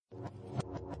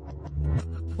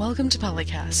Welcome to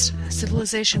PolyCast, a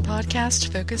civilization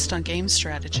podcast focused on game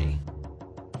strategy.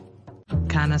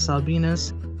 Canis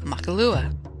Albinus.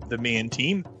 Makalua. The Me and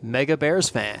Team. Mega Bears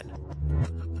fan.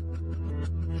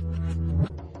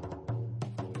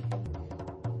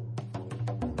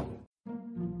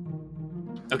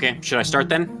 Okay, should I start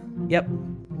then? Yep.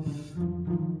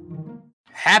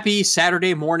 Happy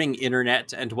Saturday morning,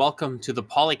 Internet, and welcome to the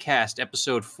PolyCast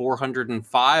episode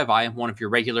 405. I am one of your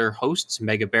regular hosts,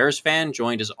 Mega Bears fan,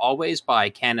 joined as always by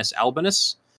Canis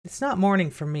Albinus. It's not morning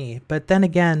for me, but then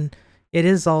again, it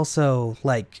is also,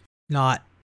 not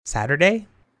Saturday.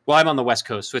 Well, I'm on the West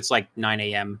Coast, so it's like 9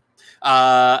 a.m.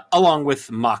 Along with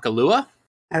Makalua.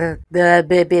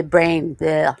 The brain.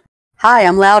 Bleh. Hi,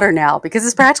 I'm louder now because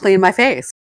it's practically in my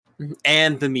face.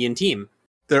 And the Me and Team.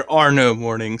 There are no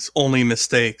mornings, only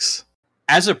mistakes.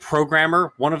 As a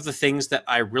programmer, one of the things that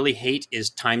I really hate is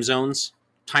time zones.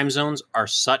 Time zones are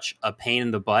such a pain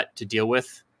in the butt to deal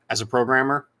with as a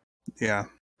programmer. Yeah.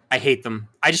 I hate them.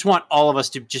 I just want all of us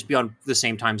to just be on the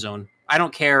same time zone. I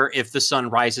don't care if the sun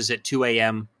rises at 2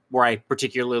 a.m. where I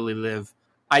particularly live.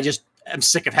 I just am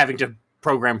sick of having to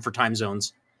program for time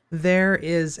zones. There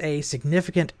is a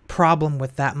significant problem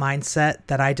with that mindset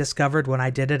that I discovered when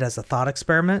I did it as a thought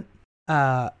experiment.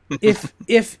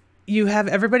 If you have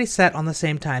everybody set on the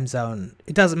same time zone,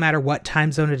 it doesn't matter what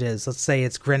time zone it is. Let's say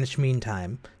it's Greenwich Mean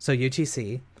Time, so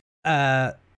UTC.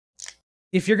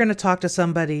 If you're going to talk to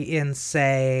somebody in,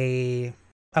 say,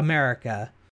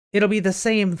 America, it'll be the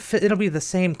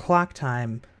same clock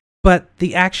time, but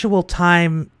the actual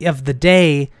time of the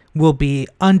day will be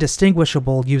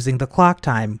undistinguishable using the clock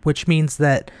time, which means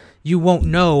that you won't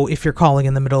know if you're calling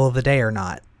in the middle of the day or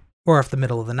not, or if the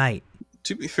middle of the night.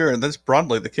 To be fair, that's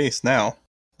broadly the case now.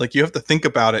 You have to think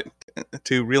about it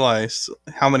to realize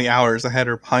how many hours ahead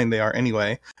or behind they are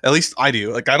anyway. At least I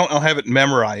do. I don't have it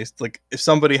memorized. If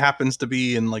somebody happens to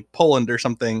be in, Poland or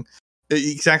something,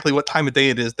 exactly what time of day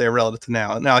it is there relative to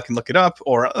now. Now I can look it up,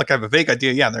 or, I have a vague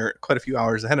idea. Yeah, they're quite a few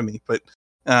hours ahead of me, but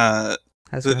that's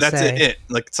it.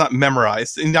 It's not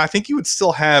memorized. And I think you would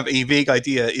still have a vague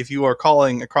idea if you are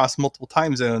calling across multiple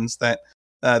time zones that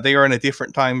they are in a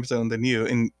different time zone than you.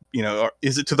 And,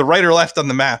 is it to the right or left on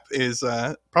the map is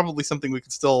probably something we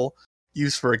could still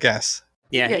use for a guess.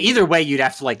 Yeah, either way, you'd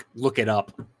have to, look it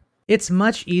up. It's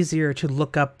much easier to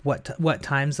look up what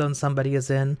time zone somebody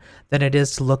is in than it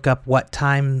is to look up what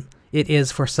time it is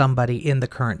for somebody in the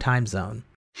current time zone.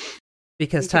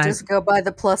 Because you could just go by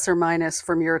the plus or minus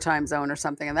from your time zone or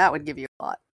something, and that would give you a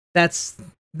lot.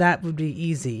 That would be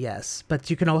easy, yes. But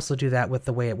you can also do that with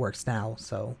the way it works now,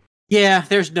 so... Yeah,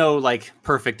 there's no,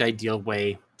 perfect ideal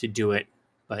way to do it,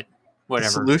 but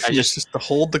whatever. The solution is just to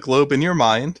hold the globe in your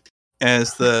mind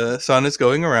as the sun is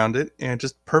going around it and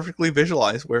just perfectly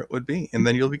visualize where it would be, and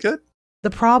then you'll be good. The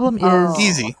problem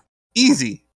is...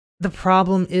 Easy. The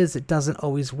problem is it doesn't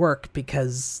always work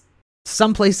because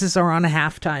some places are on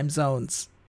half time zones.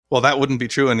 Well, that wouldn't be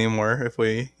true anymore if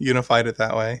we unified it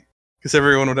that way. Because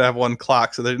everyone would have one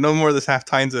clock, so there's no more of this half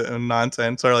time zone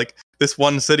nonsense, or this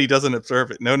one city doesn't observe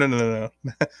it. No.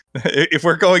 If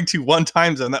we're going to one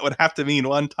time zone, that would have to mean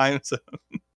one time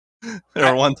zone.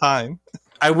 Or one time.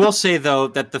 I will say, though,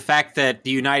 that the fact that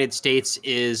the United States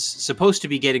is supposed to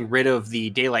be getting rid of the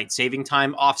daylight saving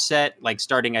time offset,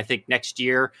 starting, I think, next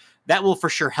year, that will for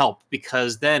sure help,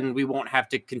 because then we won't have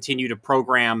to continue to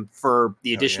program for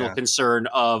the additional concern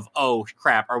of, oh,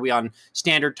 crap, are we on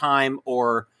standard time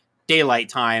or daylight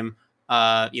time?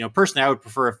 Personally, I would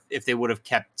prefer if they would have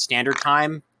kept standard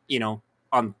time,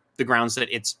 on the grounds that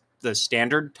it's the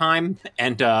standard time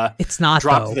and it's not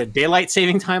drop the daylight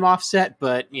saving time offset,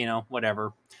 but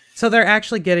whatever. So they're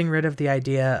actually getting rid of the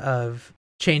idea of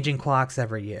changing clocks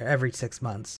every 6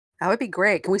 months. That would be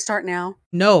great. Can we start now?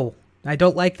 No, I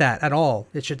don't like that at all.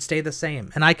 It should stay the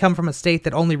same. And I come from a state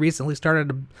that only recently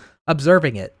started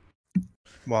observing it.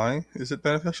 Why? Is it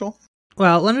beneficial?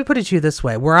 Well, let me put it to you this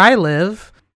way. Where I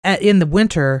live, in the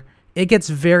winter, it gets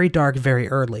very dark very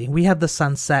early. We have the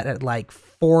sunset at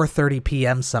 4:30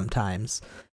 p.m. sometimes.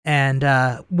 And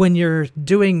when you're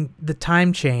doing the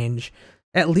time change,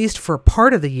 at least for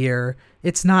part of the year,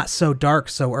 it's not so dark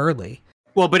so early.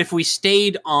 Well, but if we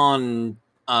stayed on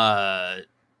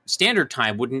standard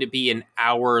time, wouldn't it be an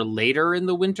hour later in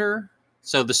the winter?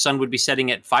 So the sun would be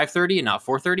setting at 5:30 and not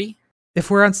 4:30?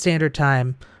 If we're on standard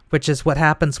time, which is what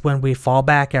happens when we fall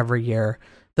back every year,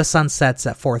 the sun sets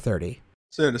at 4:30.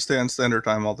 So to stay on standard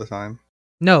time all the time?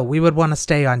 No, we would want to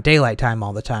stay on daylight time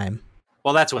all the time.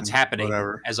 Well, that's what's happening,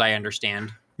 whatever. As I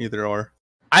understand. Either or.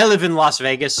 I live in Las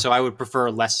Vegas, so I would prefer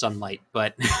less sunlight,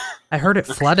 but... I heard it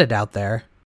flooded out there.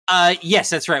 Yes,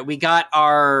 that's right. We got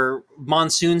our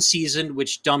monsoon season,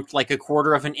 which dumped like a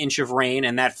quarter of an inch of rain,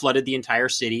 and that flooded the entire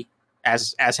city,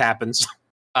 as happens.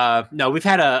 No, we've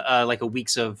had a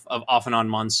weeks of off and on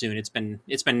monsoon. It's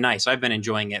been nice. I've been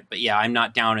enjoying it, but yeah, I'm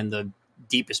not down in the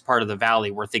deepest part of the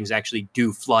valley where things actually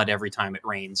do flood every time it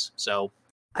rains. So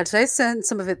I'd say send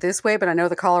some of it this way, but I know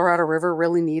the Colorado River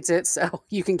really needs it, so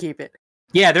you can keep it.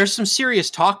 yeah, there's some serious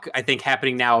talk, I think,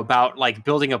 happening now about like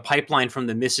building a pipeline from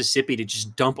the Mississippi to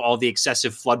just dump all the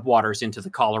excessive floodwaters into the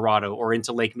Colorado or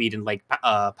into Lake Mead and Lake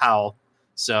Powell.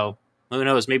 So who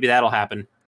knows? Maybe that'll happen.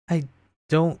 I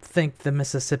don't think the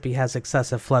Mississippi has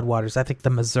excessive floodwaters. I think the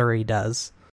Missouri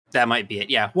does. That might be it.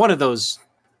 Yeah, one of those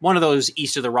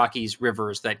east of the Rockies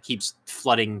rivers that keeps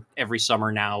flooding every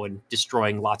summer now and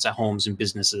destroying lots of homes and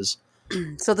businesses.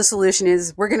 So the solution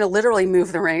is we're going to literally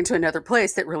move the rain to another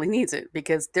place that really needs it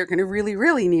because they're going to really,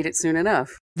 really need it soon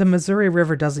enough. The Missouri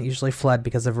River doesn't usually flood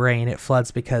because of rain. It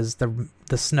floods because the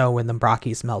snow in the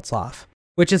Rockies melts off.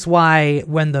 Which is why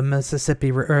when the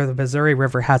Mississippi or the Missouri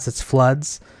River has its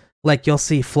floods, like you'll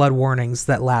see flood warnings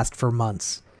that last for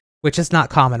months, which is not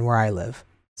common where I live.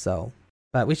 So,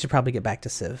 but we should probably get back to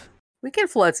Civ. We get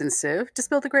floods in Civ. Just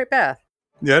build a great bath.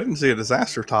 Yeah, I didn't see a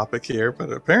disaster topic here, but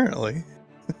apparently.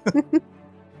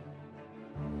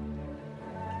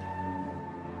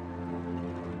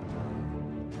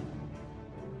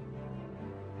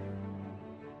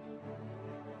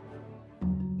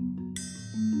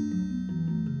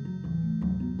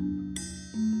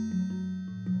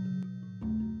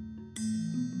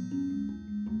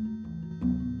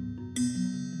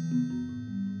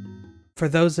 For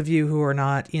those of you who are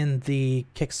not in the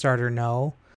Kickstarter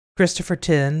know, Christopher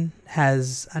Tin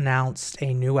has announced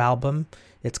a new album.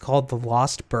 It's called The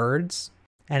Lost Birds,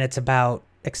 and it's about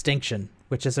extinction,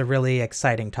 which is a really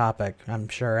exciting topic. I'm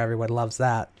sure everyone loves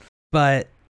that. But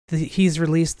he's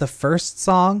released the first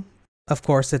song. Of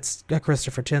course, it's a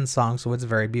Christopher Tin song, so it's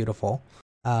very beautiful.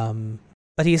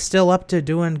 But he's still up to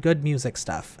doing good music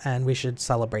stuff, and we should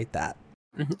celebrate that.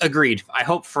 Agreed. I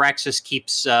hope Firaxis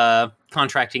keeps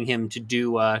contracting him to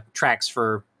do tracks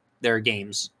for their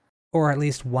games. Or at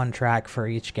least one track for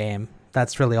each game.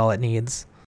 That's really all it needs.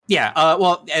 Yeah,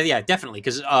 yeah, definitely.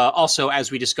 Because also, as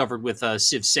we discovered with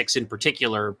Civ 6 in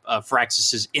particular,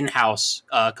 Firaxis' in-house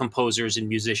composers and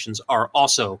musicians are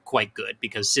also quite good,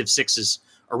 because Civ 6's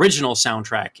original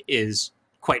soundtrack is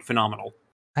quite phenomenal.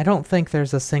 I don't think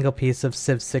there's a single piece of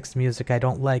Civ 6 music I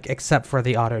don't like, except for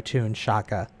the auto-tune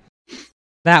Shaka.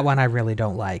 That one I really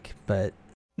don't like, but...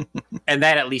 And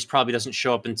that at least probably doesn't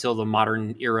show up until the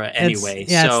modern era anyway.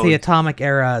 It's the Atomic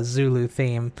Era Zulu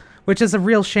theme, which is a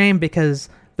real shame because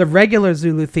the regular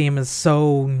Zulu theme is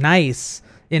so nice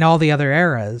in all the other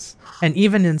eras. And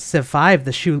even in Civ 5,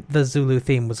 the Zulu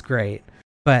theme was great.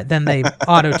 But then they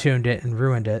auto-tuned it and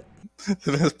ruined it.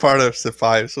 The best part of Civ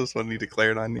 5 was when he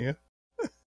declared on you.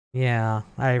 Yeah,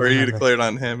 I remember. Or you declared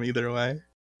on him, either way.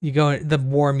 You go the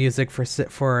war music for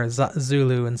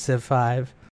Zulu and Civ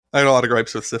 5. I had a lot of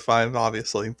gripes with Civ 5,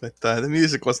 obviously, but the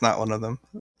music was not one of them.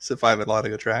 Civ 5 had a lot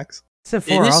of good tracks. Civ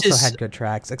 4 also had good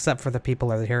tracks, except for The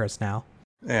People Are the Heroes Now.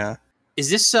 Yeah. Is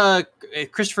this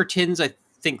Christopher Tin's, I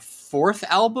think, 4th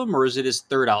album, or is it his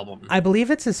 3rd album? I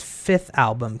believe it's his 5th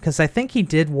album, because I think he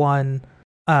did one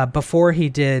before he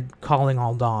did Calling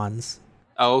All Dawns.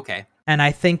 Oh, okay. And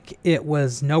I think it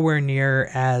was nowhere near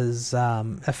as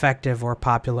effective or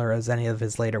popular as any of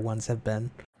his later ones have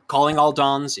been. Calling All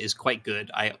Dawns is quite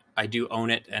good. I do own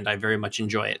it, and I very much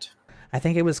enjoy it. I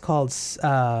think it was called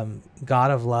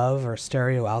God of Love or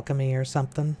Stereo Alchemy or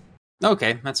something.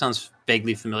 Okay, that sounds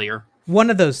vaguely familiar.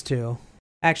 One of those two.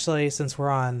 Actually, since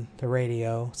we're on the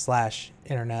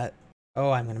radio/internet,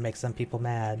 I'm going to make some people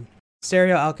mad.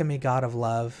 Stereo Alchemy, God of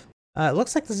Love. It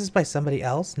looks like this is by somebody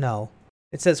else. No.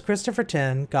 It says Christopher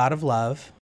Tin, God of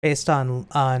Love, based on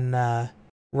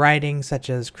writings such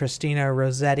as Christina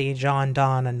Rossetti, John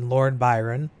Donne, and Lord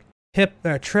Byron.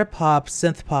 Trip-hop,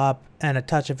 synth-pop, and a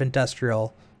touch of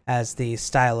industrial as the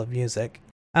style of music.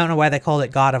 I don't know why they called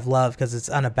it God of Love, because it's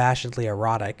unabashedly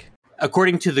erotic.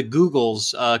 According to the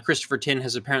Googles, Christopher Tin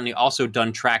has apparently also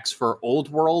done tracks for Old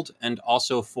World and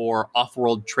also for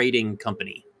Off-World Trading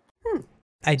Company.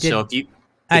 I did. So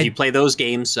if you play those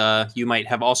games, you might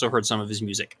have also heard some of his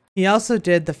music. He also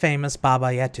did the famous Baba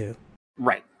Yetu.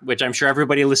 Right, which I'm sure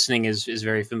everybody listening is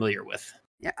very familiar with.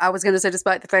 Yeah, I was going to say,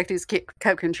 despite the fact he's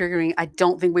kept contributing, I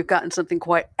don't think we've gotten something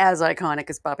quite as iconic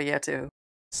as Baba Yetu.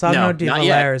 Somno de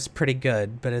Valère is pretty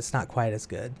good, but it's not quite as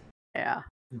good. Yeah.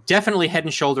 Definitely head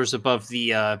and shoulders above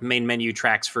the main menu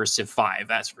tracks for Civ 5,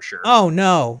 that's for sure. Oh,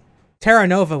 no. Terra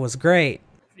Nova was great.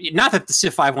 Not that the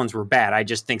Civ 5 ones were bad. I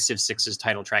just think Civ 6's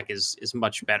title track is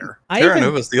much better. Terra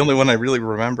Nova's the only one I really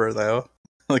remember, though.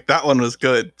 Like, that one was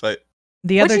good, but...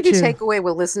 The what other you do two, take away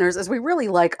with listeners is we really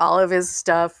like all of his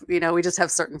stuff. You know, we just have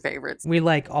certain favorites. we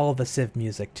like all the Civ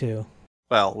music, too.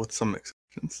 Well, with some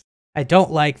exceptions. I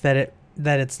don't like that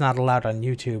it's not allowed on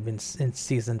YouTube in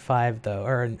season 5, though,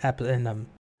 or in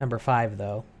number 5,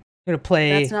 though. I'm gonna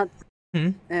play... That's not... Hmm?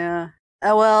 Yeah.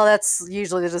 Well, that's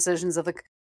usually the decisions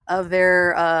of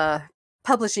their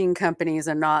publishing companies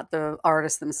and not the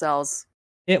artists themselves.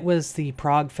 It was the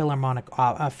Prague Philharmonic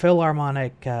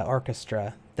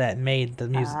Orchestra that made the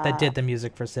music, that did the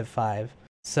music for Civ 5.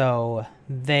 So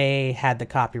they had the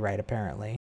copyright,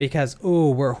 apparently. Because,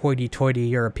 we're hoity-toity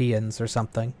Europeans or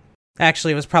something.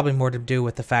 Actually, it was probably more to do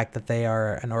with the fact that they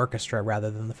are an orchestra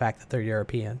rather than the fact that they're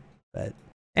European. But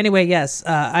anyway, yes,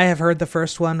 I have heard the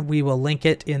first one. We will link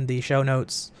it in the show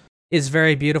notes. It's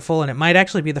very beautiful, and it might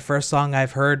actually be the first song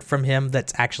I've heard from him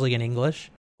that's actually in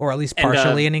English, or at least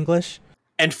partially in English.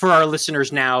 And for our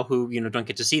listeners now who don't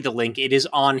get to see the link, it is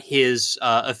on his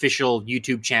official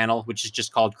YouTube channel, which is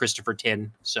just called Christopher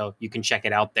Tin. So you can check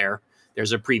it out there.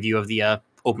 There's a preview of the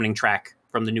opening track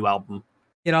from the new album.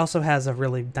 It also has a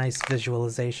really nice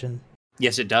visualization.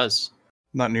 Yes, it does.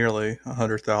 Not nearly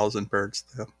 100,000 birds,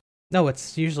 though. No,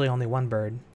 it's usually only one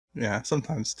bird. Yeah,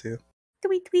 sometimes two.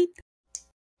 Tweet, tweet.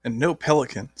 And no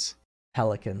pelicans.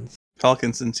 Pelicans.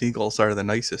 Pelicans and seagulls are the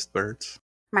nicest birds.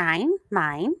 Mine,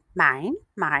 mine, mine,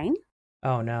 mine.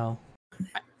 Oh, no.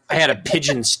 I had a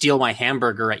pigeon steal my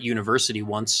hamburger at university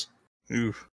once.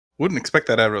 Oof. Wouldn't expect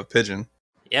that out of a pigeon.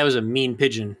 Yeah, it was a mean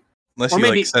pigeon. Unless Or you,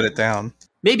 maybe- set it down.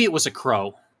 Maybe it was a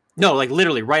crow. No, like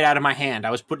literally right out of my hand.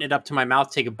 I was putting it up to my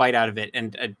mouth, take a bite out of it,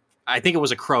 and I think it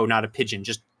was a crow, not a pigeon.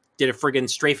 Just did a friggin'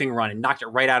 strafing run and knocked it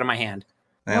right out of my hand.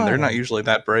 And they're Wow. not usually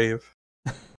that brave.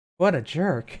 What a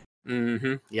jerk.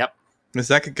 Mm-hmm. Yep. Because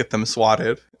that could get them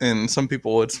swatted, and some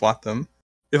people would swat them.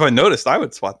 If I noticed, I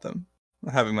would swat them,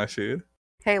 having my food.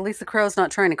 Hey, at least the crow's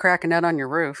not trying to crack a nut on your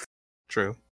roof.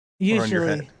 True. Or on your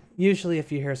head. Usually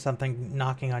if you hear something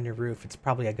knocking on your roof, it's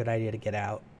probably a good idea to get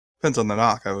out. Depends on the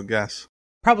knock, I would guess.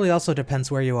 Probably also depends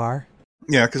where you are.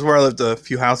 Yeah, because where I lived a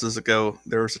few houses ago,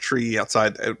 there was a tree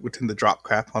outside that would tend to drop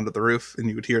crap onto the roof, and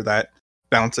you would hear that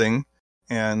bouncing,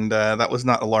 and that was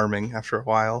not alarming after a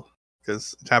while,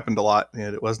 because it happened a lot,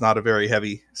 and it was not a very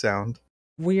heavy sound.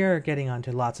 We are getting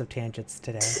onto lots of tangents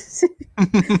today.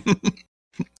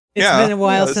 It's been a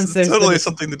while since there's totally been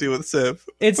something to do with Civ.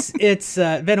 It's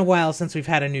been a while since we've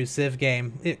had a new Civ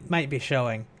game. It might be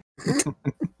showing.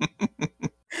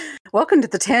 Welcome to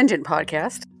the Tangent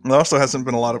Podcast. There also hasn't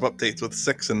been a lot of updates with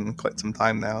 6 in quite some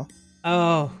time now.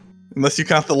 Oh, Unless you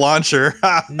count the launcher.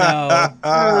 No.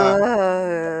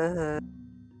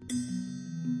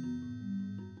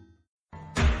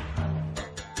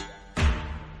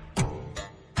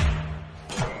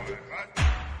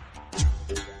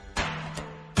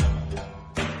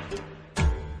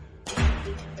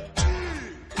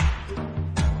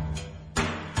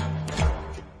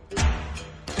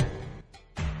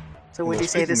 So would Well, you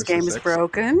say this speaking of game is six.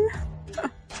 broken?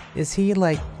 is he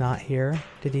not here?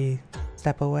 Did he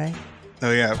step away?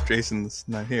 Oh yeah, if Jason's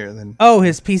not here, then... Oh,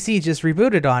 his PC just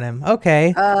rebooted on him.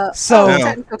 Okay. So Yeah.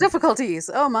 technical difficulties.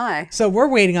 Oh my. So we're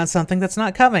waiting on something that's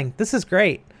not coming. This is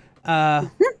great.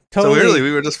 So Totally, weirdly,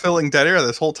 we were just filling dead air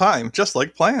this whole time, just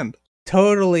like planned.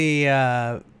 totally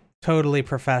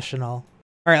professional.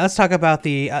 All right, let's talk about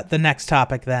the next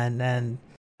topic then, and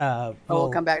We'll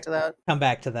come back to that. come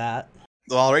back to that.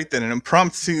 All right then, an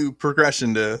impromptu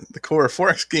progression to the core of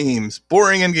 4X games.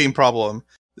 Boring endgame problem.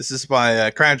 This is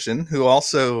by Cranston, who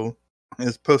also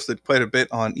has posted quite a bit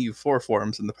on EU4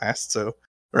 forums in the past, so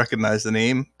recognize the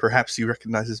name. Perhaps you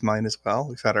recognize his mine as well.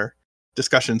 We've had our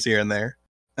discussions here and there.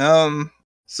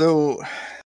 So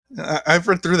I've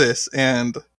read through this,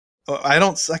 and I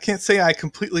can't say I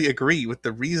completely agree with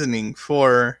the reasoning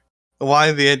for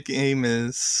why the end game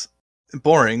is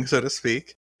boring, so to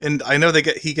speak. And I know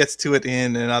he gets to it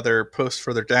in another post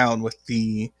further down with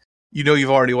the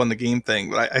you've already won the game thing,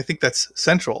 but I think that's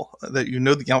central, that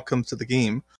the outcomes of the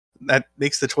game. That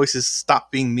makes the choices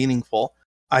stop being meaningful.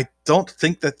 I don't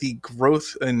think that the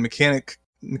growth in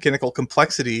mechanical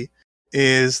complexity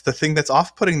is the thing that's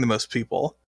off-putting the most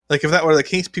people. Like, if that were the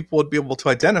case, people would be able to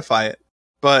identify it.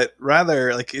 But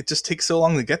rather, like, it just takes so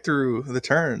long to get through the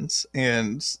turns,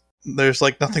 and there's,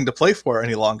 like, nothing to play for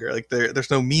any longer. Like,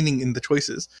 there's no meaning in the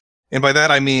choices. And by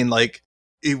that, I mean, like,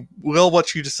 will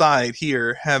what you decide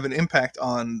here have an impact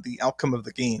on the outcome of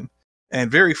the game? And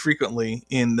very frequently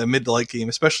in the mid to late game,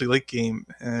 especially late game,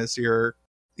 as you're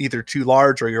either too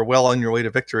large or you're well on your way to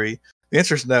victory, the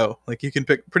answer is no. Like, you can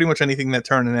pick pretty much anything that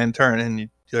turn and end turn, and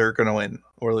you're going to win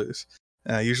or lose.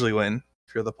 Usually win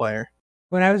if you're the player.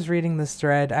 When I was reading this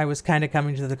thread, I was kind of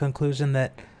coming to the conclusion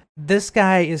that this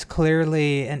guy is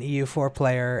clearly an EU4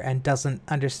 player and doesn't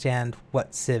understand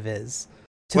what Civ is.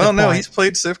 Well, no, he's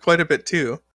played Civ quite a bit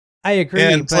too. I agree,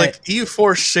 and but like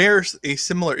EU4 shares a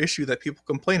similar issue that people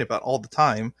complain about all the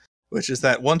time, which is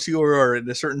that once you are at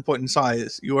a certain point in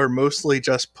size, you are mostly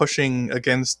just pushing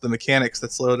against the mechanics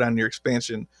that slow down your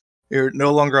expansion. You're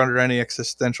no longer under any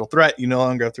existential threat. You no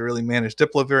longer have to really manage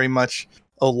Diplo very much.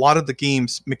 A lot of the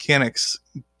game's mechanics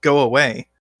go away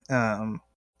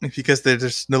because there's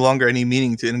just no longer any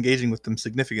meaning to engaging with them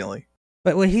significantly.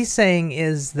 But what he's saying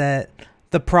is that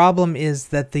the problem is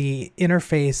that the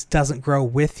interface doesn't grow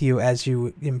with you as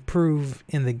you improve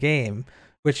in the game,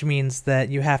 which means that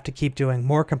you have to keep doing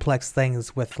more complex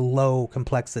things with low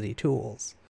complexity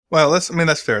tools. Well,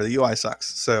 that's fair. The UI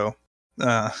sucks. So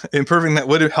improving that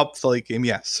would have helped the late game.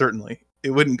 Yes, certainly.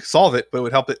 It wouldn't solve it, but it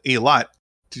would help it a lot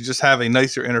to just have a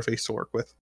nicer interface to work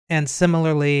with. And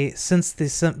similarly, since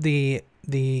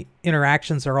the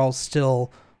interactions are all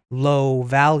still low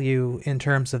value in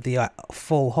terms of the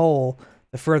full whole,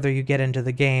 the further you get into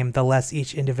the game, the less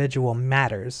each individual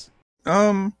matters.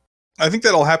 I think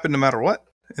that'll happen no matter what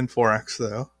in 4X,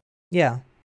 though. Yeah,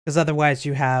 because otherwise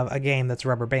you have a game that's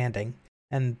rubber banding,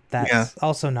 and that's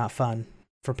also not fun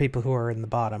for people who are in the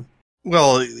bottom.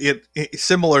 Well, it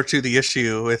similar to the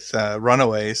issue with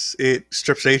Runaways, it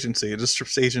strips agency. It just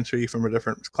strips agency from a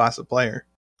different class of player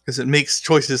because it makes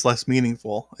choices less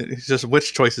meaningful. It's just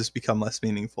which choices become less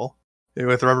meaningful.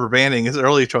 With rubber banding, it's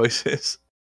early choices.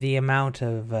 The amount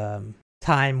of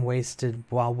time wasted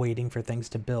while waiting for things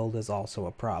to build is also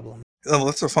a problem. Well,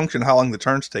 that's a function of how long the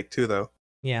turns take, too, though.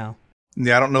 Yeah.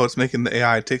 Yeah, I don't know what's making the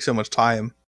AI take so much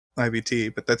time,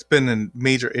 IBT, but that's been a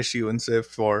major issue in Civ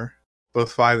for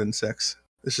both 5 and 6.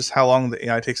 It's just how long the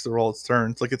AI takes to roll its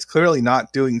turns. Like, it's clearly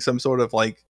not doing some sort of,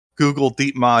 like, Google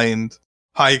DeepMind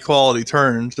high-quality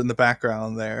turns in the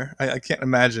background there. I can't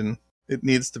imagine it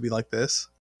needs to be like this.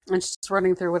 It's just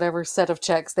running through whatever set of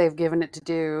checks they've given it to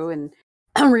do and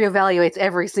reevaluates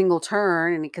every single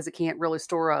turn, and because it can't really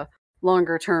store a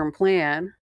longer-term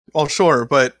plan. Well, sure,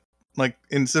 but like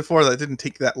in Civ 4, that didn't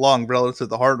take that long relative to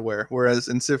the hardware, whereas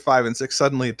in Civ 5 and 6,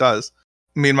 suddenly it does.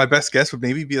 I mean, my best guess would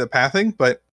maybe be the pathing,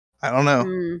 but I don't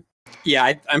know.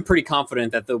 Yeah, I'm pretty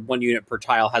confident that the 1 unit per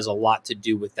tile has a lot to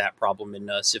do with that problem in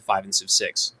Civ 5 and Civ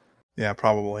 6. Yeah,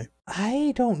 probably.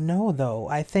 I don't know, though.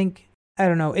 I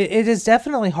don't know. It is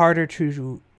definitely harder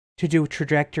to do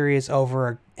trajectories over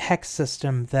a hex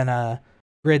system than a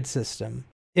grid system,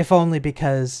 if only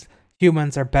because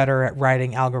humans are better at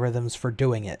writing algorithms for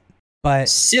doing it. But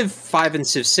Civ 5 and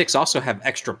Civ 6 also have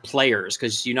extra players,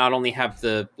 because you not only have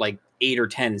the 8 or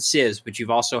 10 civs, but you've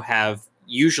also have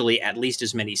usually at least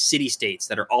as many city-states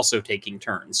that are also taking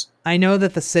turns. I know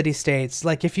that the city-states,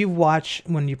 if you watch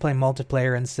when you play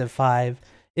multiplayer in Civ 5,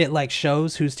 it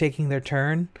shows who's taking their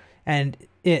turn, and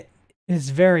it is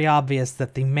very obvious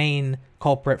that the main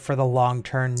culprit for the long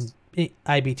turn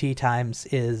IBT times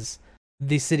is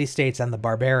the city-states and the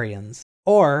barbarians.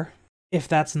 Or, if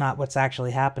that's not what's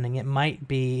actually happening, it might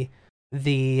be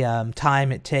the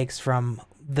time it takes from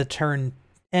the turn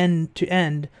end to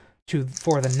end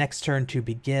for the next turn to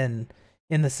begin,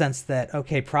 in the sense that,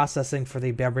 okay, processing for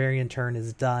the barbarian turn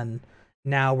is done.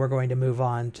 Now we're going to move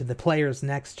on to the player's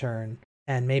next turn,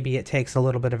 and maybe it takes a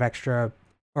little bit of extra,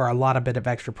 or a lot of bit of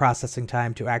extra processing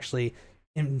time to actually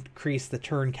increase the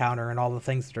turn counter and all the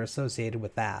things that are associated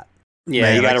with that. Yeah,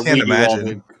 Man, you got to redo all imagine.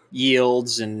 the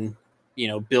yields and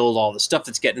build all the stuff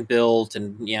that's getting built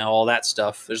and all that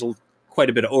stuff. There's quite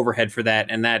a bit of overhead for that,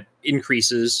 and that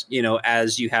increases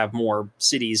as you have more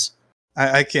cities.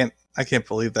 I can't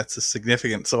believe that's a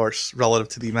significant source relative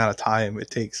to the amount of time it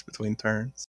takes between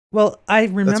turns. Well, I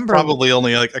remember That's probably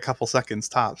only a couple seconds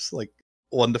tops,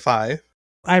 1 to 5.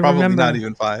 Probably remember not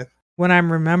even 5. when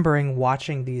I'm remembering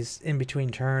watching these in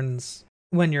between turns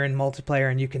when you're in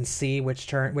multiplayer and you can see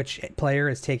which player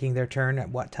is taking their turn at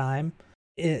what time.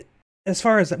 As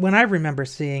far as when I remember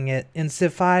seeing it in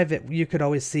Civ 5, you could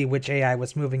always see which AI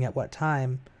was moving at what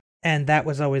time, and that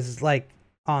was always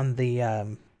on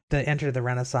the Enter the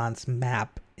Renaissance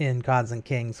map in Gods and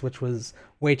Kings, which was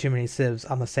way too many civs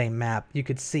on the same map. You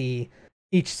could see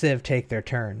each civ take their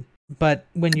turn. But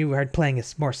when you are playing a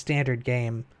more standard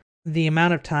game, the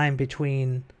amount of time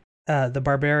between the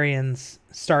barbarians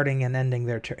starting and ending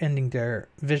their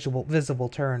visible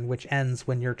turn, which ends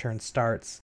when your turn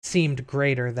starts, seemed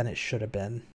greater than it should have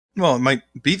been. Well, it might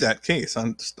be that case.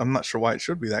 I'm not sure why it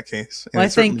should be that case. And Well,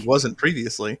 it certainly wasn't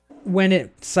previously. When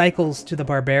it cycles to the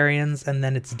barbarians and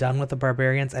then it's done with the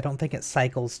barbarians, I don't think it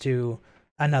cycles to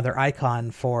another icon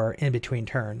for in between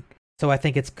turn. So I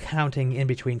think it's counting in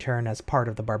between turn as part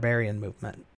of the barbarian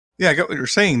movement. Yeah, I get what you're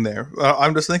saying there.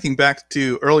 I'm just thinking back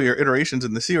to earlier iterations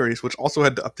in the series, which also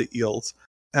had to update yields.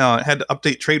 It had to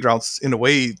update trade routes in a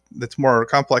way that's more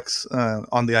complex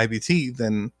on the IVT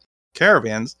than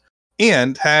caravans,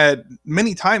 and had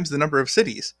many times the number of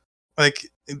cities. Like,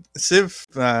 Civ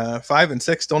 5 and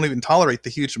 6 don't even tolerate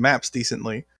the huge maps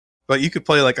decently. But you could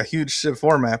play like a huge Civ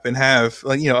 4 map and have,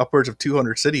 like, upwards of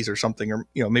 200 cities or something, or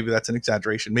maybe that's an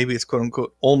exaggeration. Maybe it's quote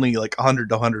unquote only like 100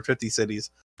 to 150 cities.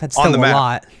 That's on still the a map,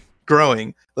 lot.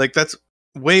 growing. Like, that's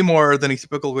way more than a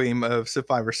typical game of Civ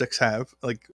 5 or 6 have.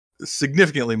 Like,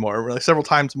 significantly more, like several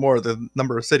times more the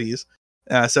number of cities.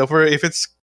 So if it's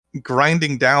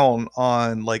grinding down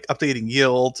on like updating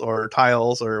yields or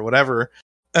tiles or whatever,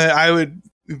 I would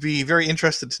be very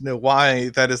interested to know why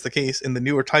that is the case in the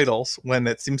newer titles when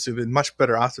it seems to have been much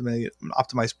better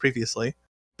optimized previously.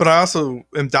 But I also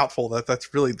am doubtful that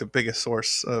that's really the biggest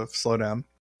source of slowdown.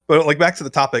 But like, back to the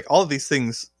topic, all of these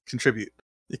things contribute,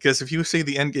 because if you say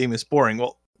the end game is boring,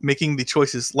 well, making the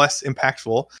choices less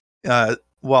impactful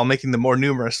while making them more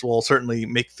numerous will certainly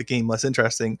make the game less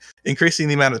interesting. Increasing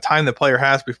the amount of time the player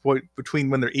has between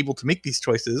when they're able to make these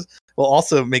choices will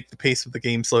also make the pace of the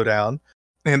game slow down.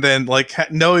 And then, like,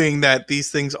 knowing that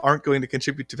these things aren't going to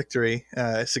contribute to victory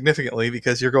significantly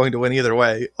because you're going to win either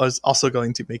way is also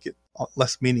going to make it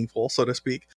less meaningful, so to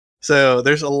speak. So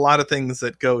there's a lot of things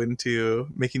that go into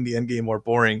making the end game more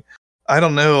boring. I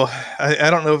don't know. I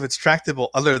don't know if it's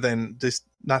tractable other than just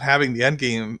not having the end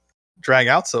game drag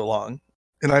out so long.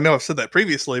 And I know I've said that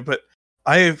previously, but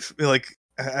I've yet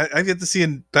to see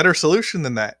a better solution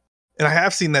than that. And I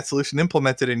have seen that solution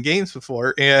implemented in games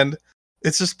before, and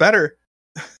it's just better.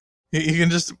 You can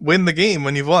just win the game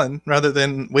when you've won, rather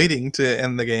than waiting to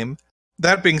end the game.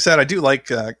 That being said, I do like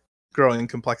growing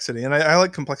complexity, and I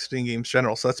like complexity in games in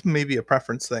general, so that's maybe a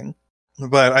preference thing.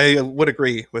 But I would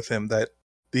agree with him that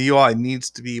the UI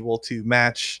needs to be able to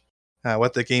match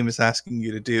what the game is asking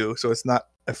you to do, so it's not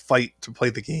a fight to play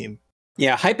the game.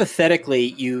 Yeah,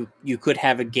 hypothetically, you could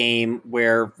have a game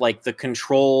where like the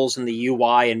controls and the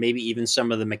UI and maybe even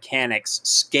some of the mechanics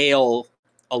scale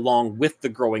along with the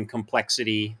growing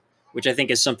complexity, which I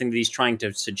think is something that he's trying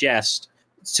to suggest,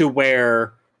 to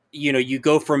where you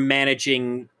go from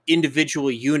managing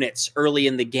individual units early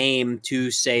in the game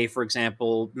to, say, for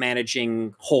example,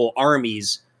 managing whole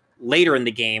armies later in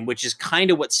the game, which is kind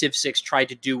of what Civ 6 tried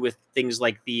to do with things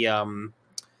like the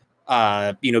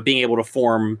being able to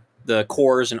form the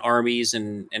corps and armies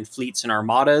and fleets and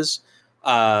armadas.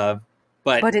 But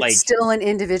it's like, still an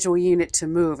individual unit to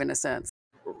move, in a sense.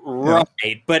 Right.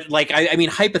 Yeah. But like, I mean,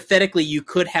 hypothetically, you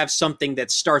could have something that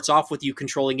starts off with you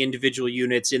controlling individual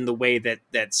units in the way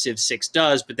that Civ 6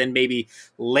 does, but then maybe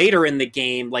later in the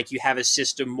game, like, you have a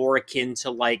system more akin to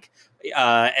like,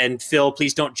 and Phil,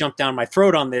 please don't jump down my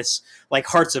throat on this, like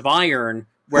Hearts of Iron,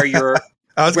 where you're...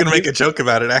 I was going to make a joke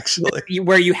about it, actually.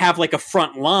 Where you have like a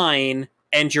front line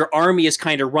and your army is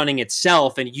kind of running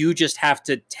itself, and you just have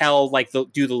to tell, like,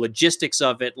 do the logistics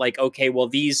of it. Like, okay, well,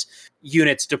 these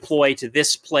units deploy to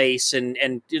this place, and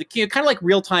kind of like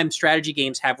real-time strategy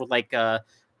games have with like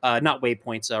not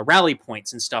waypoints, rally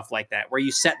points and stuff like that, where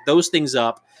you set those things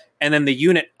up, and then the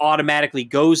unit automatically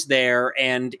goes there,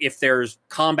 and if there's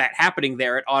combat happening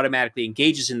there, it automatically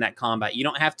engages in that combat. You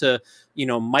don't have to,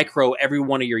 micro every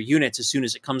one of your units as soon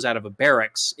as it comes out of a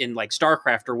barracks in like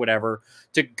StarCraft or whatever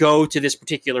to go to this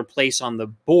particular place on the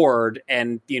board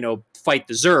and, fight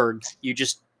the Zerg. It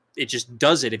just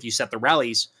does it if you set the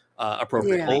rallies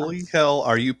appropriately. Yeah. Holy hell,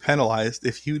 are you penalized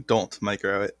if you don't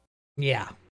micro it? Yeah.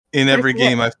 In every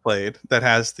game I've played that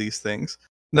has these things.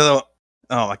 No,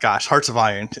 oh my gosh, Hearts of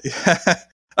Iron.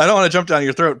 I don't want to jump down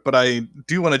your throat, but I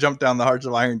do want to jump down the Hearts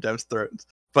of Iron devs' throats.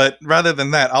 But rather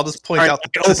than that, I'll just point out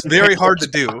that this is very hard to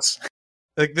do.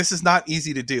 Like, this is not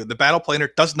easy to do. The battle planner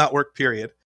does not work,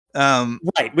 period.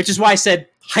 Right, which is why I said,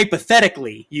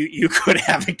 hypothetically, you could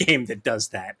have a game that does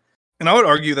that. And I would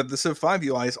argue that the Civ 5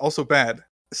 UI is also bad.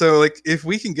 So, like, if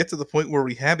we can get to the point where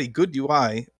we have a good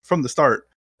UI from the start,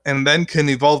 and then can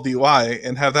evolve the UI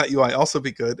and have that UI also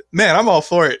be good, man, I'm all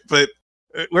for it. But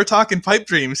we're talking pipe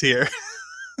dreams here.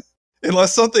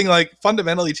 Unless something like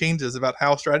fundamentally changes about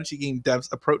how strategy game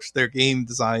devs approach their game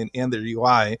design and their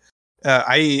UI,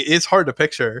 it's hard to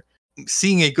picture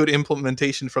seeing a good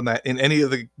implementation from that in any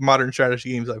of the modern strategy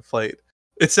games I've played.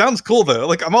 It sounds cool, though.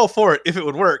 Like, I'm all for it if it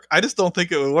would work. I just don't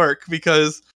think it would work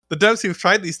because the devs who've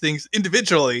tried these things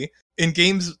individually in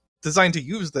games designed to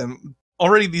use them,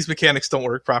 already these mechanics don't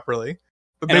work properly.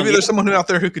 But maybe there's someone out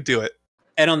there who could do it.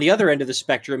 And on the other end of the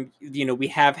spectrum, we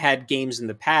have had games in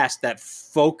the past that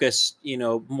focus,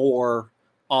 more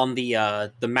on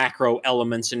the macro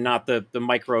elements and not the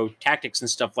micro tactics and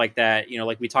stuff like that.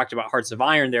 Like we talked about Hearts of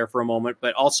Iron there for a moment,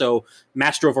 but also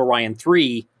Master of Orion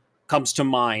 3 comes to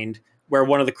mind, where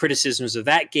one of the criticisms of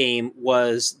that game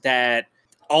was that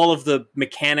all of the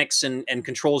mechanics and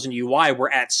controls and UI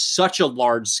were at such a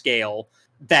large scale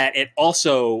that it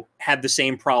also had the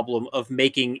same problem of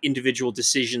making individual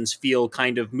decisions feel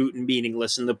kind of moot and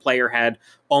meaningless, and the player had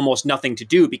almost nothing to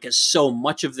do because so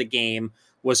much of the game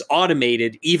was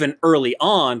automated even early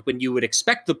on, when you would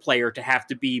expect the player to have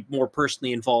to be more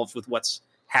personally involved with what's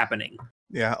happening.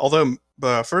 Yeah, although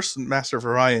the first Master of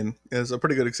Orion is a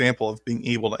pretty good example of being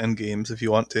able to end games if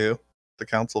you want to, the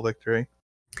Council victory.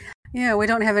 Yeah, we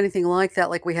don't have anything like that.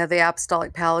 Like we had the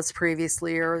Apostolic Palace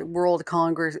previously, or World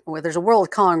Congress. Well, there's a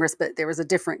World Congress, but there was a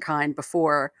different kind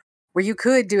before, where you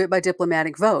could do it by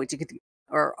diplomatic vote. You could,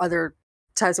 or other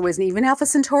types of ways. And even Alpha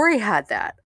Centauri had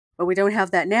that, but we don't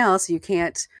have that now. So you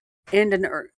can't end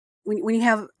when you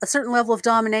have a certain level of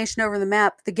domination over the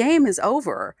map, the game is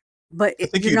over. But I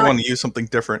think you'd want to use something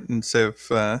different in Civ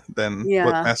than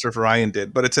what Master of Orion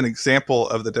did. But it's an example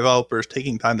of the developers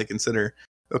taking time to consider,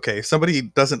 okay, if somebody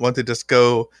doesn't want to just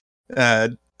go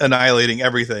annihilating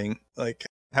everything, like,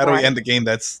 how do we end a game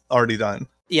that's already done?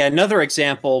 Yeah, another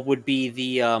example would be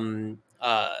the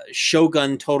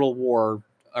Shogun Total War,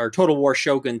 or Total War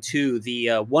Shogun 2,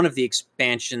 the one of the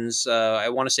expansions, I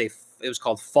want to say it was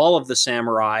called Fall of the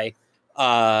Samurai,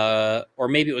 or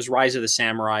maybe it was Rise of the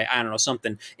Samurai, I don't know,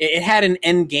 something. It had an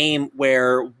end game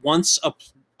where once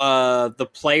the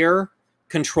player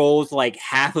controlled like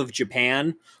half of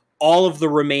Japan, all of the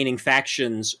remaining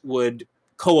factions would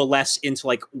coalesce into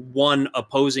like one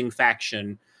opposing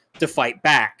faction to fight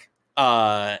back,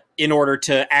 in order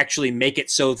to actually make it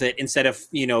so that instead of,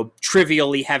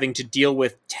 trivially having to deal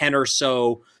with 10 or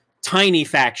so tiny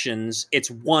factions, it's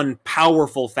one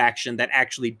powerful faction that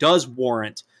actually does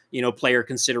warrant, player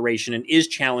consideration and is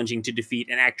challenging to defeat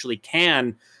and actually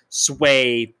can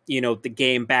sway, the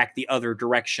game back the other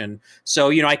direction. So,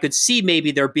 I could see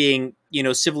maybe there being,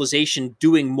 Civilization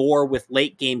doing more with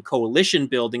late game coalition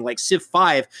building, like Civ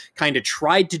 5 kind of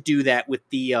tried to do that with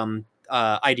the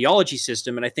ideology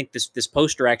system. And I think this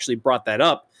poster actually brought that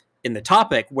up in the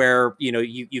topic, where,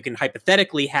 you can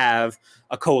hypothetically have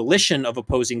a coalition of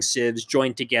opposing civs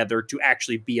joined together to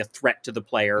actually be a threat to the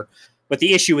player. But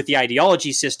the issue with the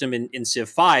ideology system in Civ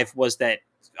 5 was that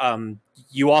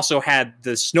you also had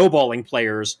the snowballing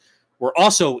players were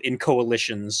also in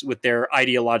coalitions with their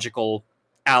ideological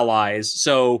allies.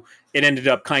 So it ended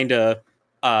up kind of,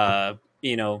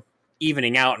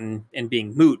 evening out and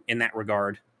being moot in that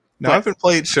regard. Now, I haven't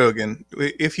played Shogun.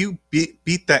 If you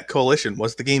beat that coalition,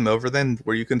 was the game over then?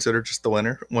 Were you considered just the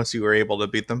winner once you were able to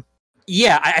beat them?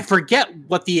 Yeah, I forget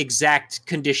what the exact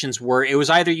conditions were. It was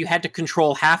either you had to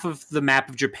control half of the map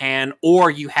of Japan,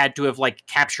 or you had to have like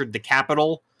captured the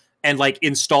capital and like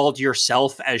installed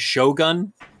yourself as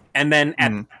shogun. And then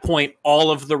at that point, all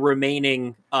of the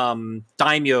remaining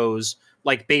daimyos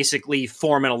like basically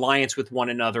form an alliance with one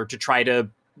another to try to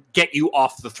get you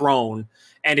off the throne.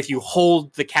 And if you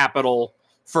hold the capital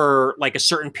for like a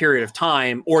certain period of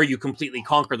time, or you completely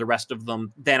conquer the rest of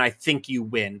them, then I think you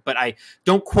win. But I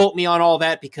don't quote me on all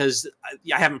that, because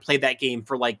I haven't played that game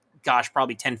for like,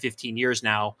 probably 10, 15 years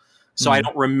now. So I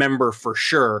don't remember for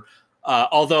sure.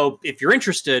 Although if you're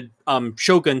interested,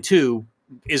 Shogun 2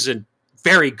 is a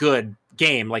very good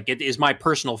game. Like, it is my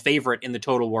personal favorite in the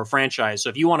Total War franchise. So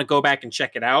if you want to go back and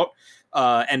check it out,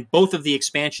 and both of the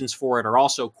expansions for it are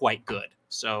also quite good.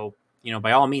 So,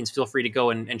 by all means, feel free to go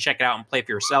and check it out and play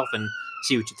for yourself and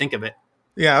see what you think of it.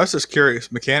 Yeah, I was just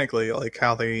curious mechanically, like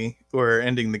how they were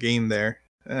ending the game there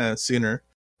sooner.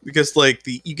 Because like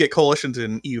you get coalitions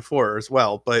in EU4 as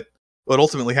well, but what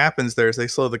ultimately happens there is they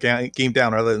slow the game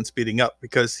down rather than speeding up,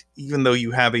 because even though you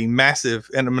have a massive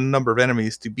number of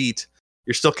enemies to beat,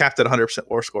 you're still capped at 100%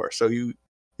 war score. So you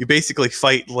basically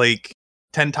fight like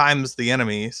 10 times the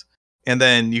enemies, and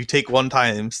then you take 1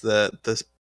 times the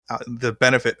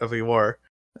benefit of a war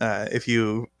if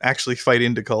you actually fight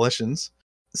into coalitions.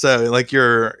 So like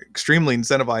you're extremely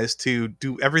incentivized to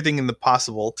do everything in the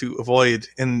possible to avoid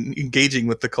engaging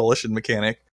with the coalition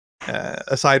mechanic,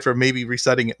 aside from maybe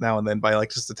resetting it now and then by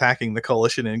like just attacking the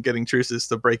coalition and getting truces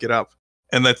to break it up.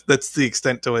 And that's the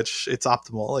extent to which it's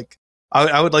optimal. Like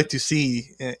I would like to see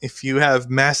if you have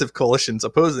massive coalitions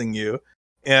opposing you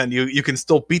and you can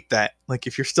still beat that. Like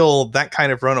if you're still that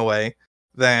kind of runaway,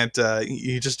 that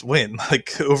you just win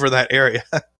like over that area.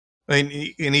 I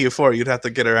mean, in EU4 you'd have to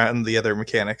get around the other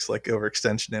mechanics like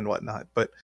overextension and whatnot, but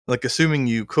like assuming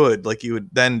you could, like you would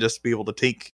then just be able to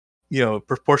take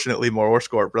proportionately more war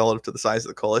score relative to the size of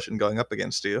the coalition going up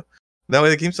against you. That way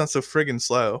the game's not so friggin'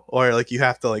 slow, or like you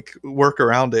have to like work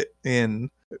around it in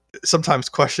sometimes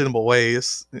questionable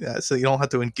ways, so you don't have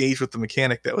to engage with the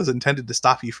mechanic that was intended to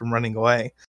stop you from running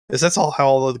away. Because that's all how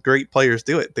all the great players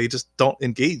do it. They just don't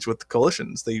engage with the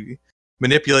coalitions. They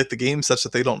manipulate the game such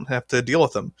that they don't have to deal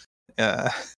with them.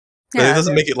 But it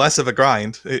doesn't make it less of a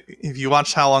grind. If you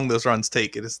watch how long those runs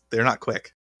take, they're not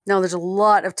quick. No, there's a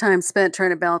lot of time spent trying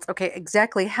to balance, okay,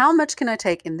 exactly how much can I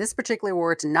take in this particular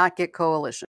war to not get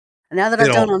coalition? And now that I've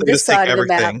done on this side of the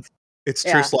map. It's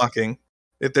truce locking.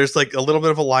 If there's like a little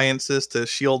bit of alliances to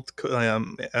shield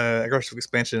aggressive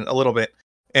expansion a little bit,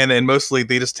 and then mostly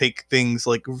they just take things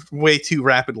like way too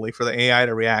rapidly for the AI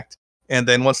to react. And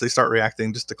then once they start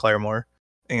reacting, just declare more.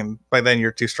 And by then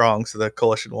you're too strong, so the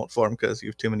coalition won't form because you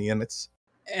have too many units.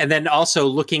 And then also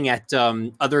looking at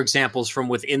other examples from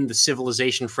within the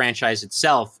Civilization franchise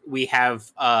itself, we have,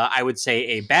 I would say,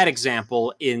 a bad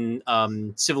example in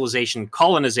Civilization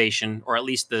Colonization, or at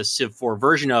least the Civ 4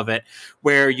 version of it,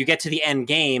 where you get to the end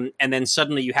game and then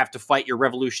suddenly you have to fight your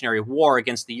Revolutionary War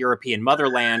against the European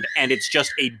motherland, and it's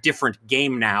just a different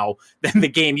game now than the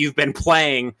game you've been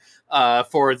playing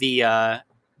for the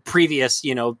previous,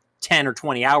 10 or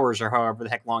 20 hours or however the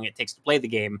heck long it takes to play the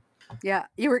game. Yeah,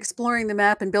 you were exploring the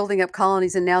map and building up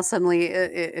colonies, and now suddenly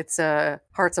it's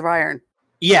Hearts of Iron.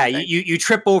 Yeah, you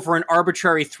trip over an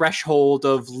arbitrary threshold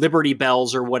of Liberty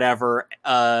Bells or whatever,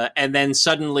 and then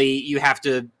suddenly you have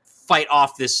to fight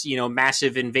off this,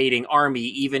 massive invading army,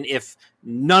 even if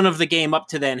none of the game up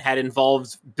to then had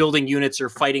involved building units or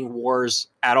fighting wars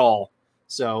at all.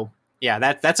 So, yeah,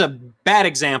 that's a bad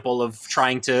example of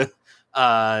trying to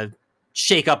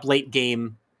shake up late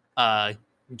game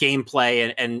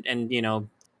gameplay and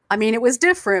I mean, it was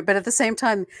different, but at the same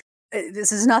time,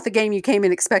 this is not the game you came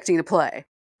in expecting to play.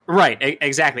 Right,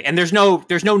 exactly. And there's no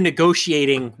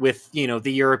negotiating with,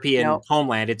 the European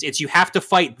homeland. It's you have to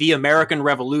fight the American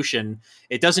Revolution.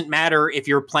 It doesn't matter if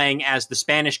you're playing as the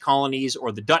Spanish colonies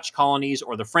or the Dutch colonies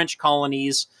or the French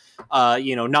colonies,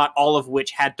 not all of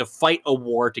which had to fight a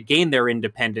war to gain their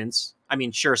independence. I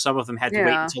mean, sure, some of them had to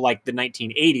wait until like the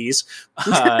 1980s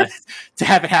to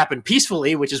have it happen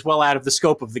peacefully, which is well out of the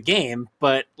scope of the game.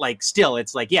 But like, still,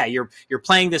 it's like, yeah, you're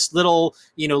playing this little,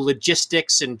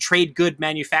 logistics and trade good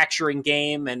manufacturing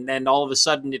game, and then all of a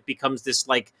sudden it becomes this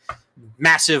like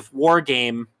massive war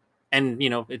game, and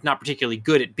it's not particularly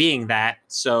good at being that.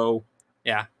 So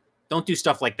yeah, don't do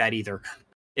stuff like that either.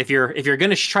 If you're going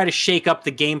to try to shake up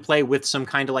the gameplay with some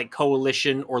kind of like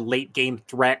coalition or late game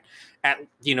threat,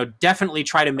 definitely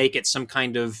try to make it some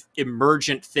kind of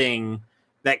emergent thing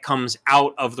that comes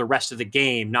out of the rest of the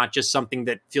game, not just something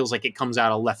that feels like it comes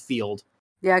out of left field.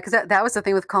 Yeah, because that was the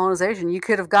thing with colonization. You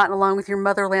could have gotten along with your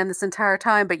motherland this entire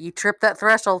time, but you tripped that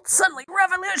threshold, suddenly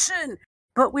revolution!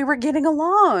 But we were getting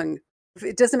along.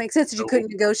 It doesn't make sense that you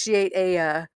couldn't negotiate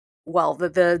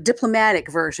the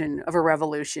diplomatic version of a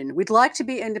revolution. We'd like to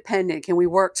be independent. Can we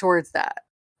work towards that?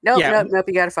 Nope,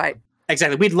 you gotta fight.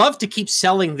 Exactly. We'd love to keep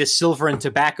selling this silver and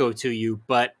tobacco to you,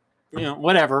 but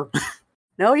whatever.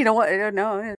 No, you know what?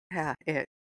 No,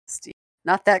 it's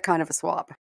not that kind of a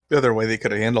swap. The other way they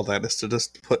could have handled that is to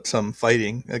just put some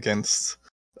fighting against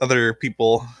other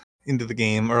people into the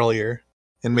game earlier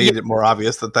and made it more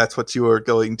obvious that that's what you are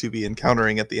going to be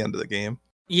encountering at the end of the game.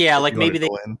 Yeah, like maybe they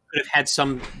could have had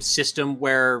some system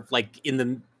where, like, in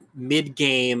the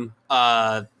mid-game,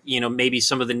 maybe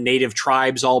some of the native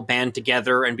tribes all band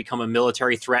together and become a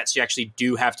military threat, so you actually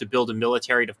do have to build a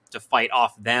military to fight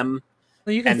off them.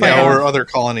 Well, you can fight off other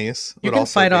colonies. You can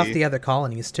fight off the other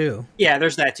colonies, too. Yeah,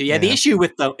 there's that, too. Yeah, the issue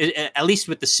with at least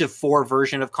with the Civ 4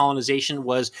 version of colonization,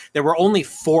 was there were only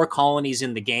 4 colonies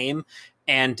in the game,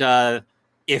 and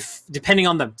if, depending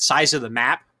on the size of the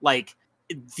map, like,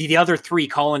 the other 3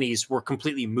 colonies were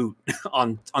completely moot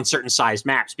on certain sized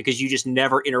maps because you just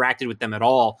never interacted with them at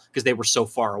all because they were so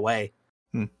far away.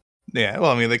 Yeah,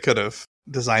 well, I mean, they could have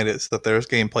designed it so that there's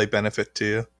gameplay benefit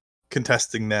to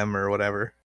contesting them or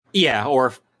whatever. Yeah,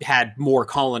 or had more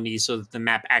colonies so that the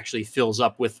map actually fills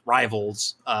up with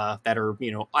rivals that are,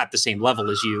 at the same level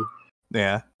as you.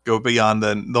 Yeah, go beyond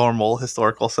the normal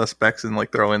historical suspects and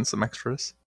like throw in some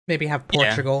extras. Maybe have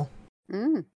Portugal. Yeah.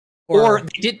 Mm. Or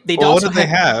they also what did they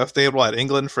have? They had what?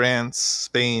 England, France,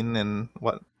 Spain, and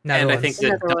what? And I think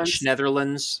the Dutch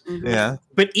Netherlands. Mm-hmm. Yeah.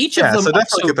 But each of them so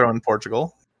definitely could throw in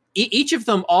Portugal. Each of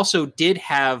them also did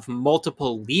have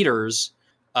multiple leader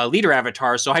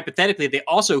avatars. So hypothetically, they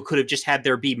also could have just had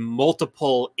there be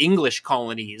multiple English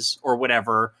colonies or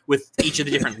whatever with each of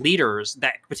the different leaders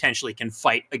that potentially can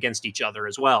fight against each other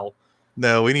as well.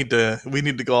 No, we need to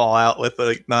go all out with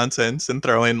like nonsense and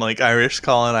throw in like Irish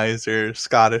colonizers,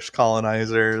 Scottish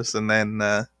colonizers, and then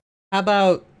how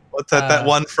about What's that? That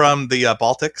one from the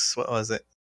Baltics? What was it?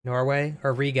 Norway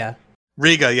or Riga?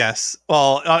 Riga, yes.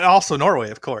 Well, also Norway,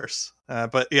 of course.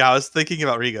 But yeah, I was thinking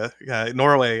about Riga.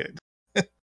 Norway.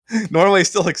 Norway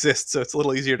still exists, so it's a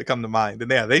little easier to come to mind. And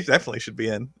yeah, they definitely should be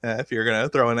in if you're going to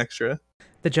throw an extra.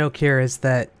 The joke here is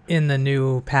that in the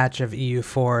new patch of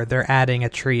EU4, they're adding a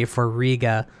tree for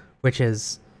Riga, which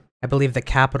is, I believe, the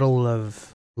capital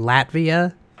of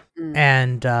Latvia.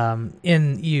 And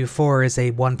in EU4 is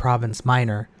a one-province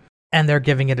minor, and they're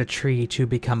giving it a tree to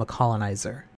become a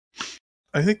colonizer.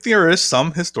 I think there is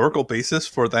some historical basis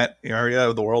for that area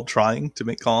of the world trying to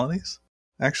make colonies,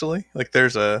 actually. Like,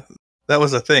 that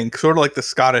was a thing, sort of like the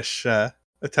Scottish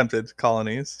attempted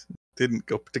colonies. Didn't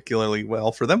go particularly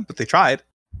well for them, but they tried.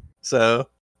 So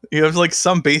you have like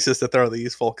some basis to throw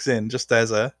these folks in, just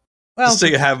so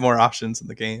you have more options in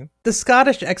the game. The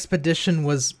Scottish expedition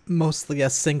was mostly a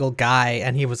single guy,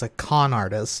 and he was a con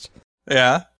artist.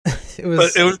 Yeah,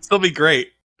 but it would still be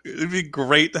great. It would be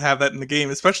great to have that in the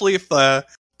game, especially if the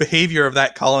behavior of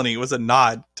that colony was a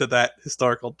nod to that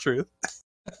historical truth.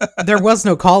 There was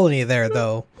no colony there,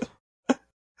 though.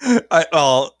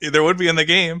 There would be in the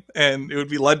game, and it would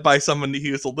be led by someone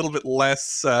who was a little bit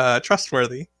less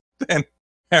trustworthy than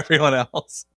everyone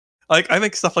else. Like, I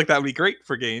think stuff like that would be great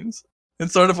for games.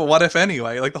 It's sort of a what if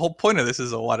anyway. Like, the whole point of this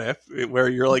is a what if, where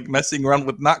you're like messing around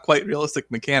with not quite realistic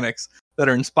mechanics that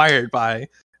are inspired by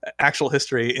actual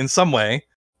history in some way.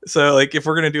 So, like, if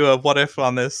we're gonna do a what if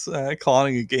on this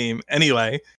colony game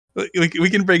anyway, we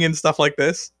can bring in stuff like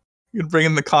this. You can bring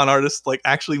in the con artist, like,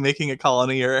 actually making a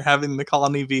colony, or having the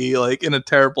colony be like in a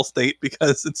terrible state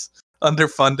because it's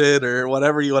underfunded, or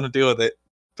whatever you want to do with it.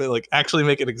 But like, actually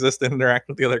make it exist and interact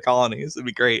with the other colonies. It'd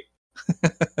be great.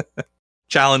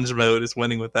 Challenge mode is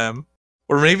winning with them,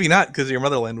 or maybe not, because your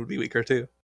motherland would be weaker too.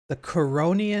 The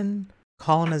Curonian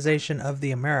colonization of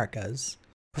the Americas,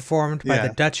 performed by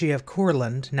the Duchy of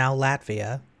Courland, now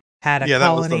Latvia, had a colony.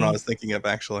 That was the one I was thinking of,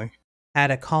 actually.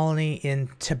 Had a colony in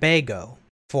Tobago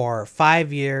for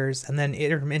 5 years, and then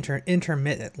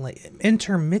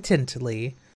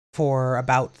intermittently for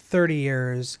about 30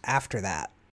 years after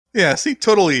that. Yeah, see,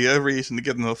 totally a reason to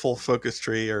give them a full focus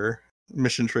tree or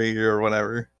mission tree or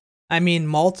whatever. I mean,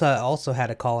 Malta also had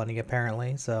a colony,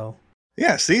 apparently, so...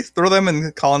 Yeah, see? Throw them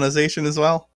in colonization as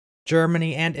well.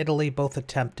 Germany and Italy both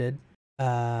attempted.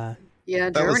 Yeah,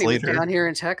 Germany was down here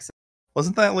in Texas.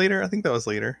 Wasn't that later? I think that was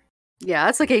later. Yeah,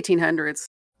 that's like 1800s.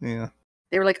 Yeah.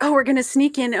 They were like, oh, we're going to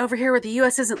sneak in over here where the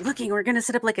U.S. isn't looking. We're going to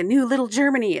set up like a new little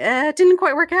Germany. It didn't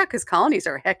quite work out because colonies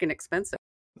are heckin' expensive.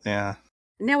 Yeah.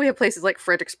 And now we have places like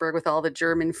Fredericksburg with all the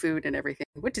German food and everything,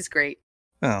 which is great.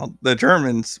 Well, the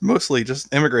Germans mostly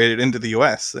just immigrated into the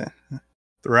U.S.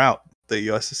 Throughout the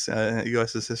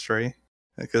U.S.'s history,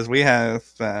 because we have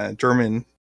German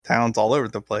towns all over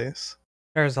the place.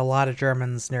 There's a lot of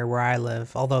Germans near where I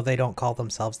live, although they don't call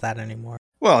themselves that anymore.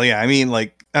 Well, yeah, I mean,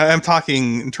 like, I'm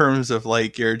talking in terms of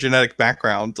like your genetic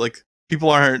background. Like, people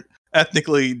aren't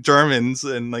ethnically Germans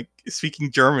and like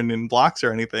speaking German in blocks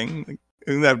or anything. Like,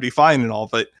 that would be fine and all,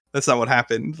 but that's not what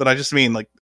happened. But I just mean, like,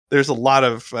 there's a lot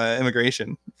of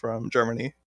immigration from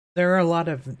Germany. There are a lot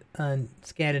of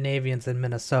Scandinavians in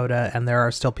Minnesota, and there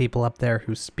are still people up there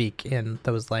who speak in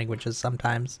those languages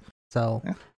sometimes. So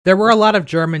There were a lot of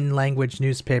German language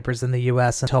newspapers in the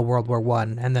U.S. until World War I,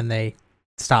 and then they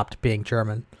stopped being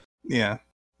German. Yeah,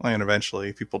 and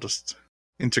eventually people just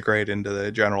integrate into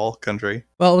the general country.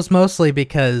 Well, it was mostly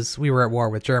because we were at war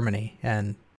with Germany,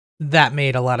 and that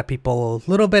made a lot of people a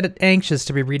little bit anxious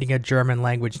to be reading a German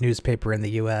language newspaper in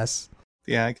the U.S.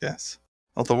 Yeah, I guess.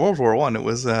 Although World War I, it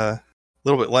was a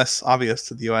little bit less obvious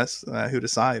to the U.S. Who to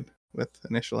side with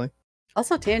initially.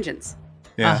 Also tangents.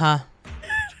 Yeah. Uh-huh.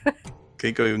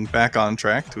 Okay, going back on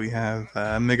track, do we have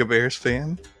Mega Bears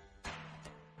fan?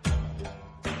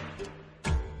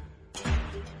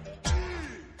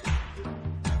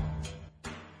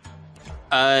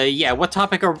 Yeah, what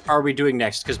topic are we doing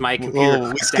next? Because my computer...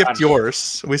 Well, we skipped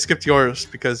yours. We skipped yours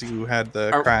because you had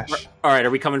the crash. All right, are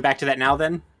we coming back to that now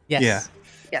then? Yes. Yeah.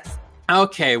 Yes.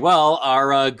 Okay, well,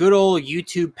 our good old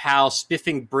YouTube pal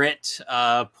Spiffing Brit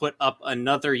put up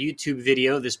another YouTube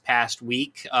video this past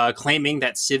week claiming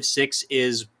that Civ 6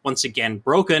 is once again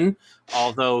broken,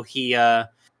 although he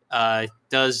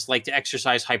does like to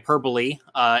exercise hyperbole.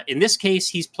 In this case,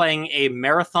 he's playing a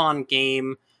marathon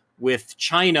game with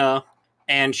China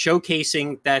and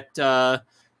showcasing that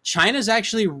China's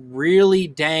actually really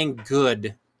dang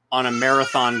good on a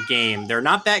marathon game. They're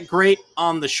not that great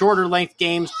on the shorter length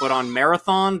games, but on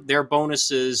marathon, their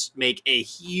bonuses make a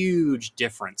huge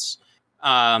difference.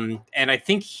 And I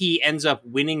think he ends up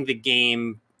winning the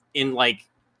game in like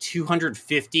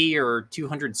 250 or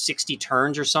 260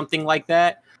 turns or something like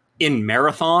that. in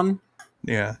Marathon.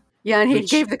 Yeah. Yeah, and he Which-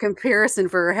 gave the comparison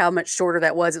for how much shorter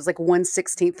that was. It was like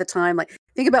 1/16 the time. Like,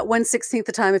 think about 1/16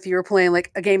 the time if you were playing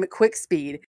like a game at quick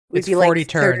speed. It would It's be 40 like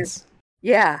turns.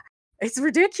 Yeah, it's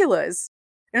ridiculous.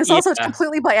 And it's also Yeah.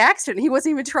 completely by accident. He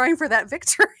wasn't even trying for that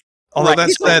victory. Although Right. that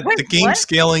He's like, said, "Wait, the game what?"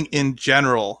 scaling in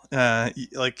general,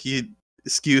 he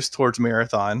skews towards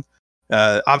Marathon.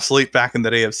 Obsolete back in the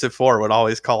day of Civ 4 would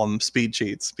always call them speed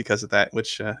cheats because of that,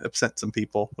 which upset some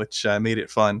people, which made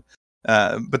it fun.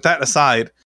 But that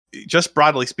aside, just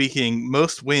broadly speaking,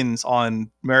 most wins on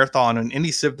Marathon and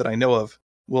any Civ that I know of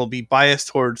will be biased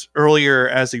towards earlier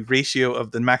as a ratio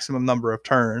of the maximum number of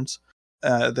turns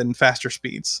than faster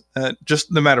speeds.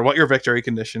 Just no matter what your victory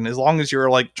condition, as long as you're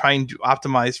like trying to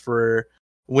optimize for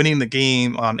winning the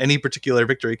game on any particular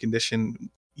victory condition,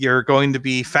 you're going to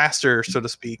be faster, so to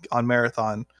speak, on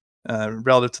Marathon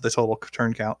relative to the total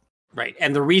turn count. Right.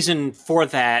 And the reason for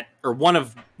that, or one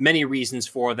of many reasons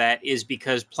for that, is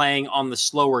because playing on the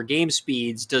slower game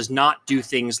speeds does not do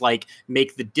things like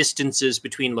make the distances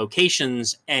between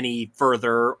locations any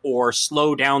further or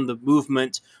slow down the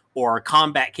movement or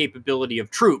combat capability of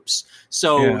troops.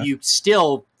 So Yeah. you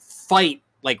still fight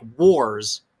like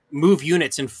wars, move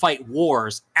units and fight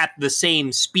wars at the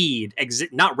same speed,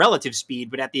 not relative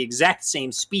speed, but at the exact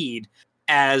same speed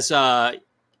as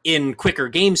in quicker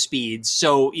game speeds.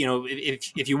 So,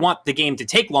 if you want the game to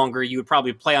take longer, you would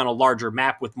probably play on a larger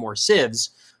map with more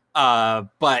civs.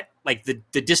 But like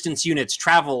the distance units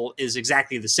travel is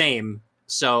exactly the same.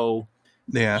 So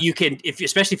Yeah. you can,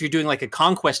 especially if you're doing like a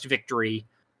conquest victory,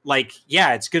 like,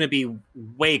 yeah, it's going to be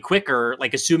way quicker,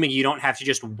 like assuming you don't have to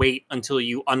just wait until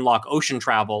you unlock ocean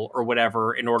travel or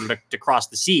whatever in order to cross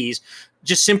the seas,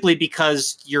 just simply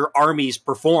because your armies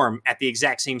perform at the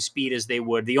exact same speed as they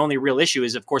would. The only real issue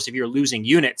is, of course, if you're losing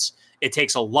units, it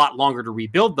takes a lot longer to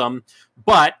rebuild them.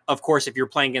 But, of course, if you're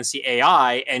playing against the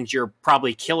AI and you're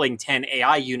probably killing 10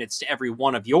 AI units to every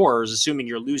one of yours, assuming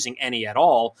you're losing any at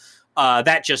all,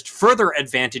 that just further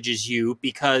advantages you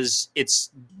because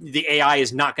the AI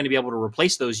is not going to be able to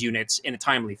replace those units in a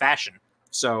timely fashion.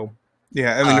 So,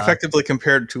 yeah, I mean, effectively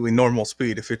compared to a normal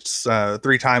speed, if it's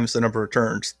 3 times the number of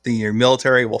turns, the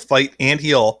military will fight and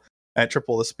heal at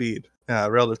triple the speed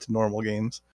relative to normal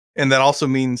games. And that also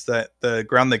means that the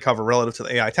ground they cover relative to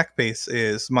the AI tech base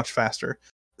is much faster.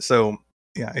 So,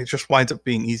 yeah, it just winds up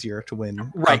being easier to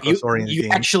win. Right, you games.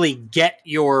 actually get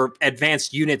your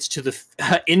advanced units to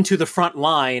into the front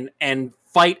line and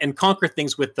fight and conquer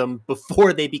things with them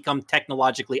before they become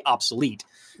technologically obsolete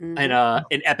in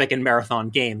epic and marathon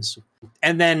games.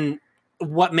 And then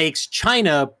what makes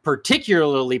China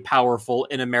particularly powerful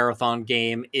in a marathon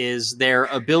game is their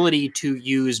ability to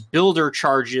use builder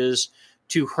charges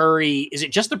to hurry. Is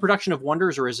it just the production of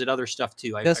wonders or is it other stuff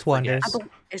too? Just wonders.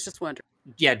 It's just wonder.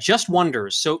 Yeah, just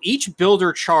wonders. So each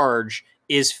builder charge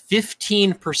is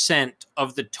 15%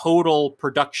 of the total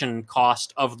production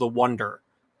cost of the wonder,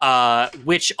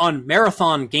 which on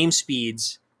marathon game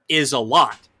speeds is a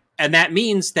lot. And that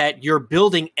means that you're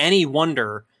building any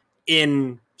wonder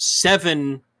in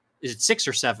 7, is it 6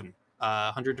 or 7?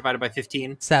 100 divided by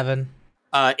 15? 7.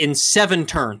 In 7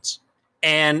 turns.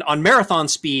 And on marathon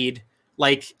speed,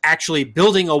 like actually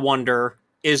building a wonder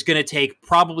is going to take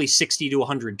probably 60 to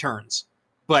 100 turns.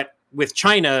 But with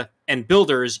China and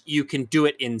builders, you can do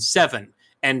it in 7.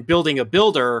 And building a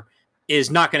builder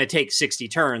is not going to take 60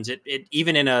 turns. It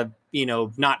even in a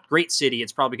not great city,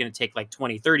 it's probably going to take like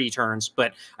 20, 30 turns.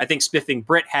 But I think Spiffing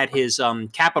Brit had his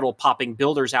capital popping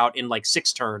builders out in like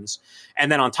 6 turns.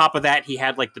 And then on top of that, he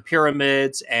had like the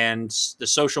pyramids and the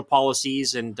social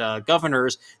policies and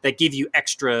governors that give you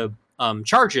extra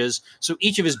charges. So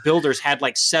each of his builders had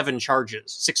like 7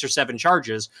 charges, 6 or 7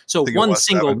 charges. So one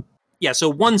single... 7.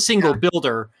 So one single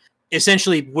builder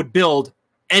essentially would build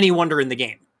any wonder in the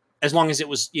game, as long as it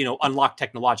was, unlocked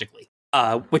technologically.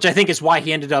 Which I think is why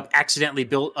he ended up accidentally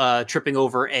tripping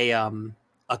over a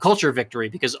culture victory,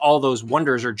 because all those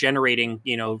wonders are generating,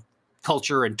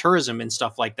 culture and tourism and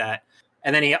stuff like that.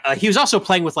 And then he was also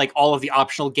playing with like all of the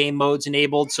optional game modes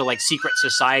enabled, so like secret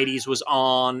societies was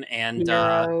on, and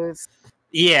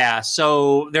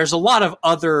so there's a lot of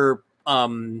other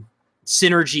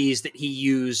synergies that he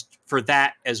used for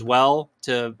that as well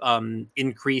to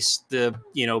increase the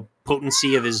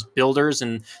potency of his builders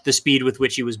and the speed with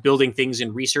which he was building things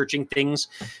and researching things.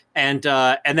 And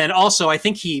then also I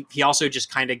think he also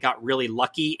just kind of got really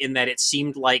lucky in that it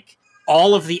seemed like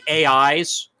all of the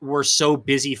AIs were so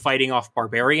busy fighting off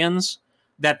barbarians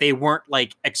that they weren't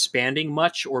like expanding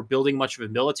much or building much of a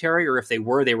military, or if they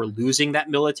were losing that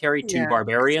military to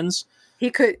barbarians.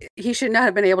 He should not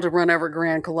have been able to run over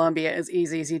Gran Colombia as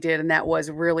easy as he did, and that was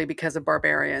really because of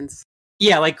barbarians.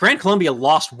 Yeah, like Gran Colombia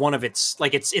lost one of its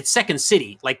second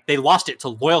city. Like they lost it to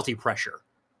loyalty pressure.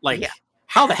 Like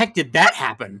how the heck did that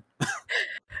happen?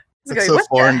 It's so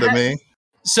foreign to me.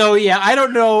 So yeah, I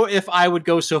don't know if I would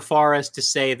go so far as to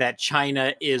say that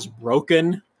China is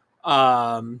broken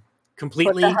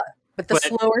completely. But the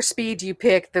slower speed you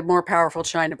pick, the more powerful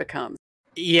China becomes.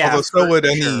 Yeah, although so would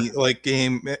any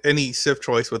any Civ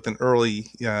choice with an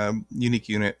early unique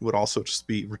unit would also just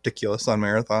be ridiculous on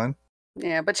Marathon.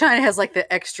 Yeah, but China has like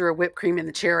the extra whipped cream and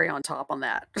the cherry on top on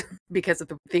that because of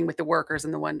the thing with the workers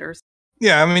and the wonders.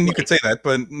 Yeah, I mean, you could say that,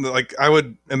 but like I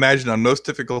would imagine on most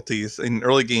difficulties, an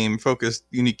early game focused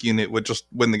unique unit would just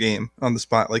win the game on the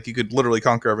spot. Like you could literally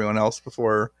conquer everyone else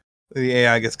before the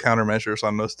AI gets countermeasures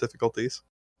on most difficulties,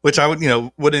 which I would,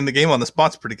 winning the game on the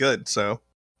spot's pretty good. So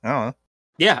I don't know.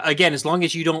 Yeah, again, as long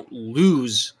as you don't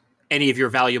lose any of your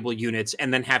valuable units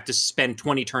and then have to spend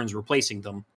 20 turns replacing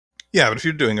them. Yeah, but if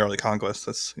you're doing early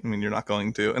conquest, you're not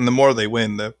going to. And the more they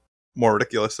win, the more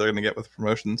ridiculous they're going to get with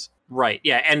promotions. Right,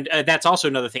 yeah, and that's also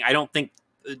another thing. I don't think...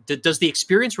 does the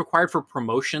experience required for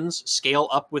promotions scale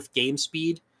up with game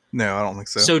speed? No, I don't think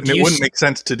so. So and it wouldn't make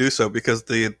sense to do so because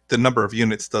the number of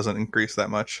units doesn't increase that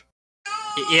much.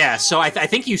 Yeah, so I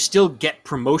think you still get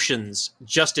promotions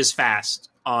just as fast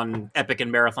on Epic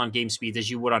and Marathon game speeds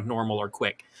as you would on normal or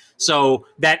quick. So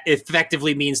that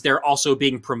effectively means they're also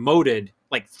being promoted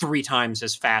like 3 times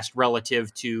as fast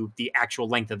relative to the actual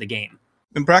length of the game.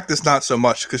 In practice, not so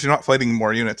much, because you're not fighting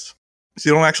more units. So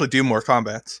you don't actually do more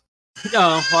combats.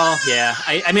 Oh, well, yeah.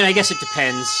 I mean, I guess it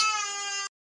depends.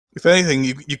 If anything,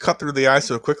 you cut through the eye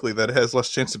so quickly that it has less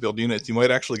chance to build units. You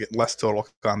might actually get less total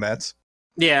combats.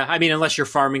 Yeah, I mean, unless you're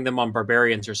farming them on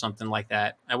barbarians or something like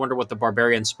that. I wonder what the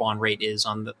barbarian spawn rate is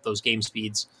on those game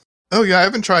speeds. Oh yeah, I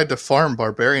haven't tried to farm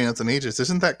barbarians in ages.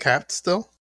 Isn't that capped still?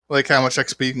 Like how much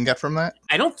XP you can get from that?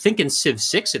 I don't think in Civ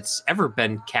 6 it's ever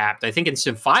been capped. I think in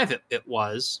Civ 5 it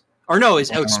was. Or no,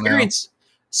 experience...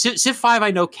 Civ 5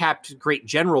 I know capped great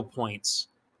general points.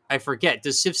 I forget.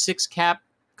 Does Civ 6 cap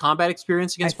combat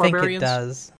experience against barbarians? I think it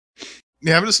does.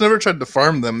 Yeah, I've just never tried to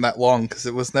farm them that long because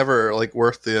it was never like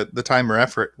worth the time or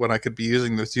effort when I could be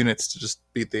using those units to just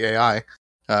beat the AI,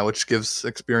 which gives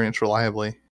experience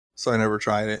reliably. So I never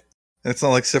tried it. And it's not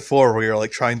like Civ 4 where you're like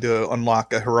trying to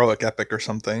unlock a heroic epic or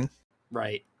something.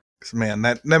 Right. Because man,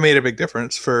 that made a big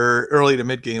difference for early to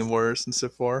mid game wars in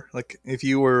Civ 4. Like if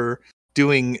you were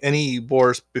doing any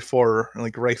wars before,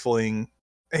 like rifling,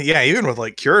 yeah, even with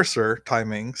like cursor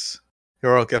timings.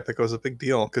 Heroic Epic was a big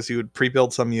deal because you would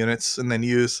pre-build some units and then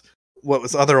use what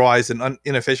was otherwise an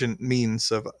inefficient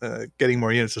means of getting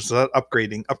more units, which is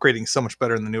upgrading so much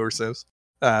better in the newer civs.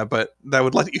 But that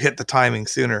would let you hit the timing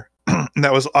sooner. And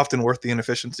that was often worth the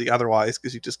inefficiency otherwise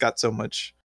because you just got so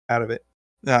much out of it.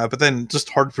 But then just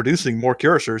hard producing more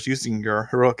cursors using your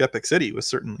Heroic Epic city was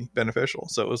certainly beneficial.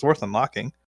 So it was worth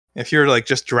unlocking. If you're like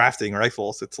just drafting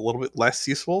rifles, it's a little bit less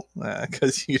useful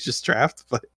because you just draft,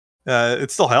 but it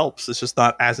still helps. It's just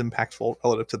not as impactful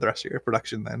relative to the rest of your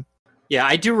production then. Yeah,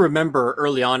 I do remember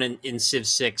early on in Civ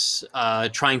 6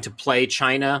 trying to play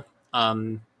China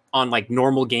on like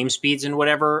normal game speeds and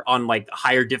whatever, on like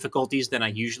higher difficulties than I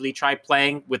usually try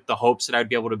playing, with the hopes that I'd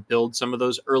be able to build some of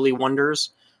those early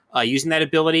wonders using that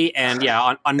ability. And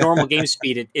yeah, on normal game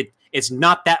speed, it's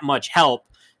not that much help,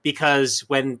 because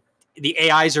when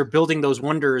the AIs are building those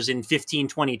wonders in 15,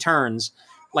 20 turns,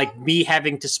 like me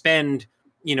having to spend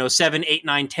 7, 8,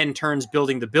 9, 10 turns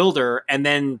building the builder, and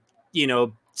then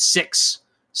 6,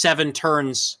 7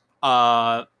 turns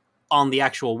on the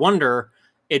actual wonder,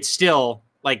 it's still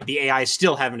like the AI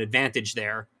still have an advantage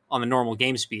there on the normal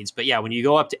game speeds. But yeah, when you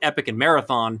go up to Epic and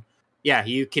Marathon, yeah,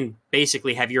 you can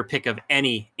basically have your pick of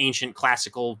any ancient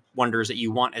classical wonders that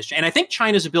you want. And I think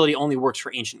China's ability only works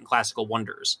for ancient and classical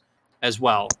wonders as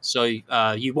well. So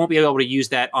you won't be able to use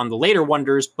that on the later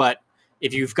wonders, but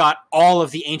if you've got all of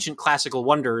the ancient classical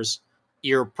wonders,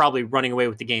 you're probably running away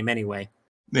with the game anyway.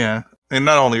 Yeah, and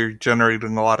not only are you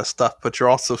generating a lot of stuff, but you're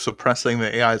also suppressing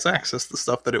the AI's access to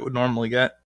stuff that it would normally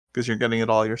get, because you're getting it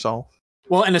all yourself.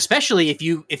 Well, and especially if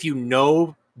you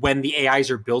know when the AIs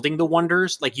are building the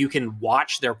wonders, like you can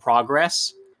watch their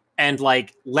progress and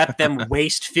like let them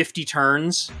waste 50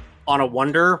 turns on a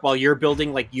wonder while you're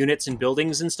building like units and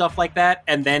buildings and stuff like that,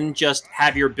 and then just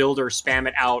have your builder spam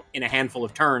it out in a handful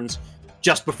of turns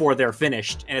just before they're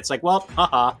finished. And it's like, well,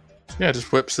 haha. Yeah,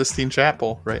 just whip Sistine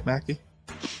Chapel, right, Mackie?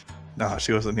 No,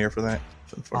 she wasn't here for that.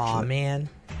 It's unfortunate. Aw, man.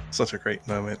 Such a great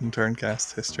moment in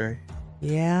Turncast history.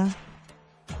 Yeah.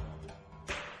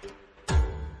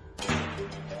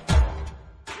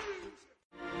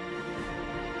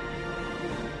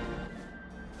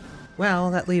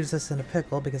 Well, that leaves us in a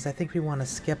pickle because I think we want to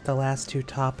skip the last two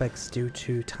topics due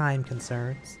to time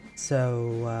concerns.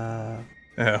 So,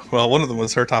 Yeah, well, one of them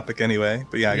was her topic anyway,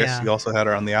 but yeah, I guess Yeah. you also had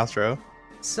her on the outro.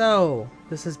 So,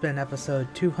 this has been episode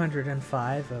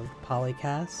 205 of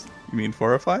PolyCast. You mean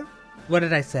 405? What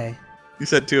did I say? You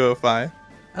said 205.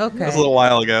 Okay. That was a little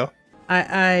while ago.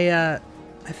 I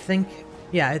think,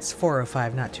 yeah, it's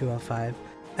 405, not 205.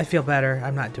 I feel better.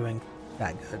 I'm not doing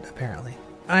that good, apparently.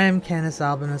 I am Canis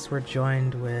Albinus. We're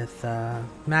joined with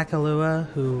Makalua,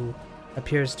 who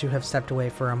appears to have stepped away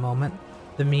for a moment.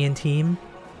 The Mian team.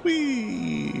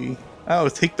 Whee! Oh,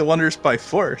 take the wonders by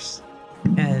force.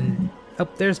 And, oh,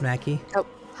 there's Mackie. Oh,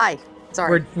 hi.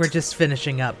 Sorry. We're just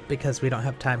finishing up because we don't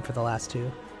have time for the last two.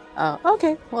 Oh,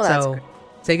 okay. Well, that's So, great.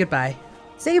 say goodbye.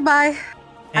 Say goodbye.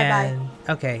 Bye-bye. And,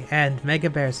 okay, and Mega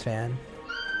Bears fan.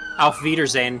 Auf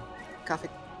Wiedersehen. Coffee.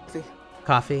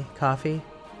 Coffee.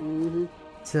 Mm-hmm.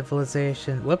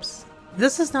 Civilization. Whoops.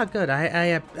 This is not good.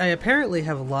 I apparently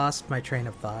have lost my train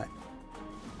of thought.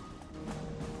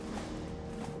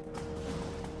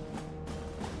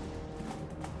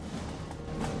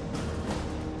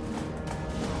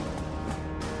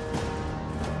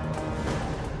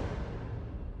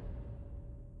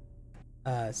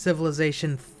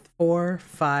 Civilization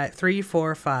 3,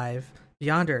 4, 5,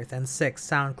 Beyond Earth, and 6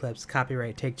 sound clips.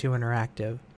 Copyright Take-Two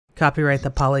Interactive. Copyright the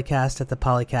PolyCast at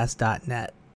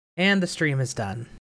thepolycast.net. And the stream is done.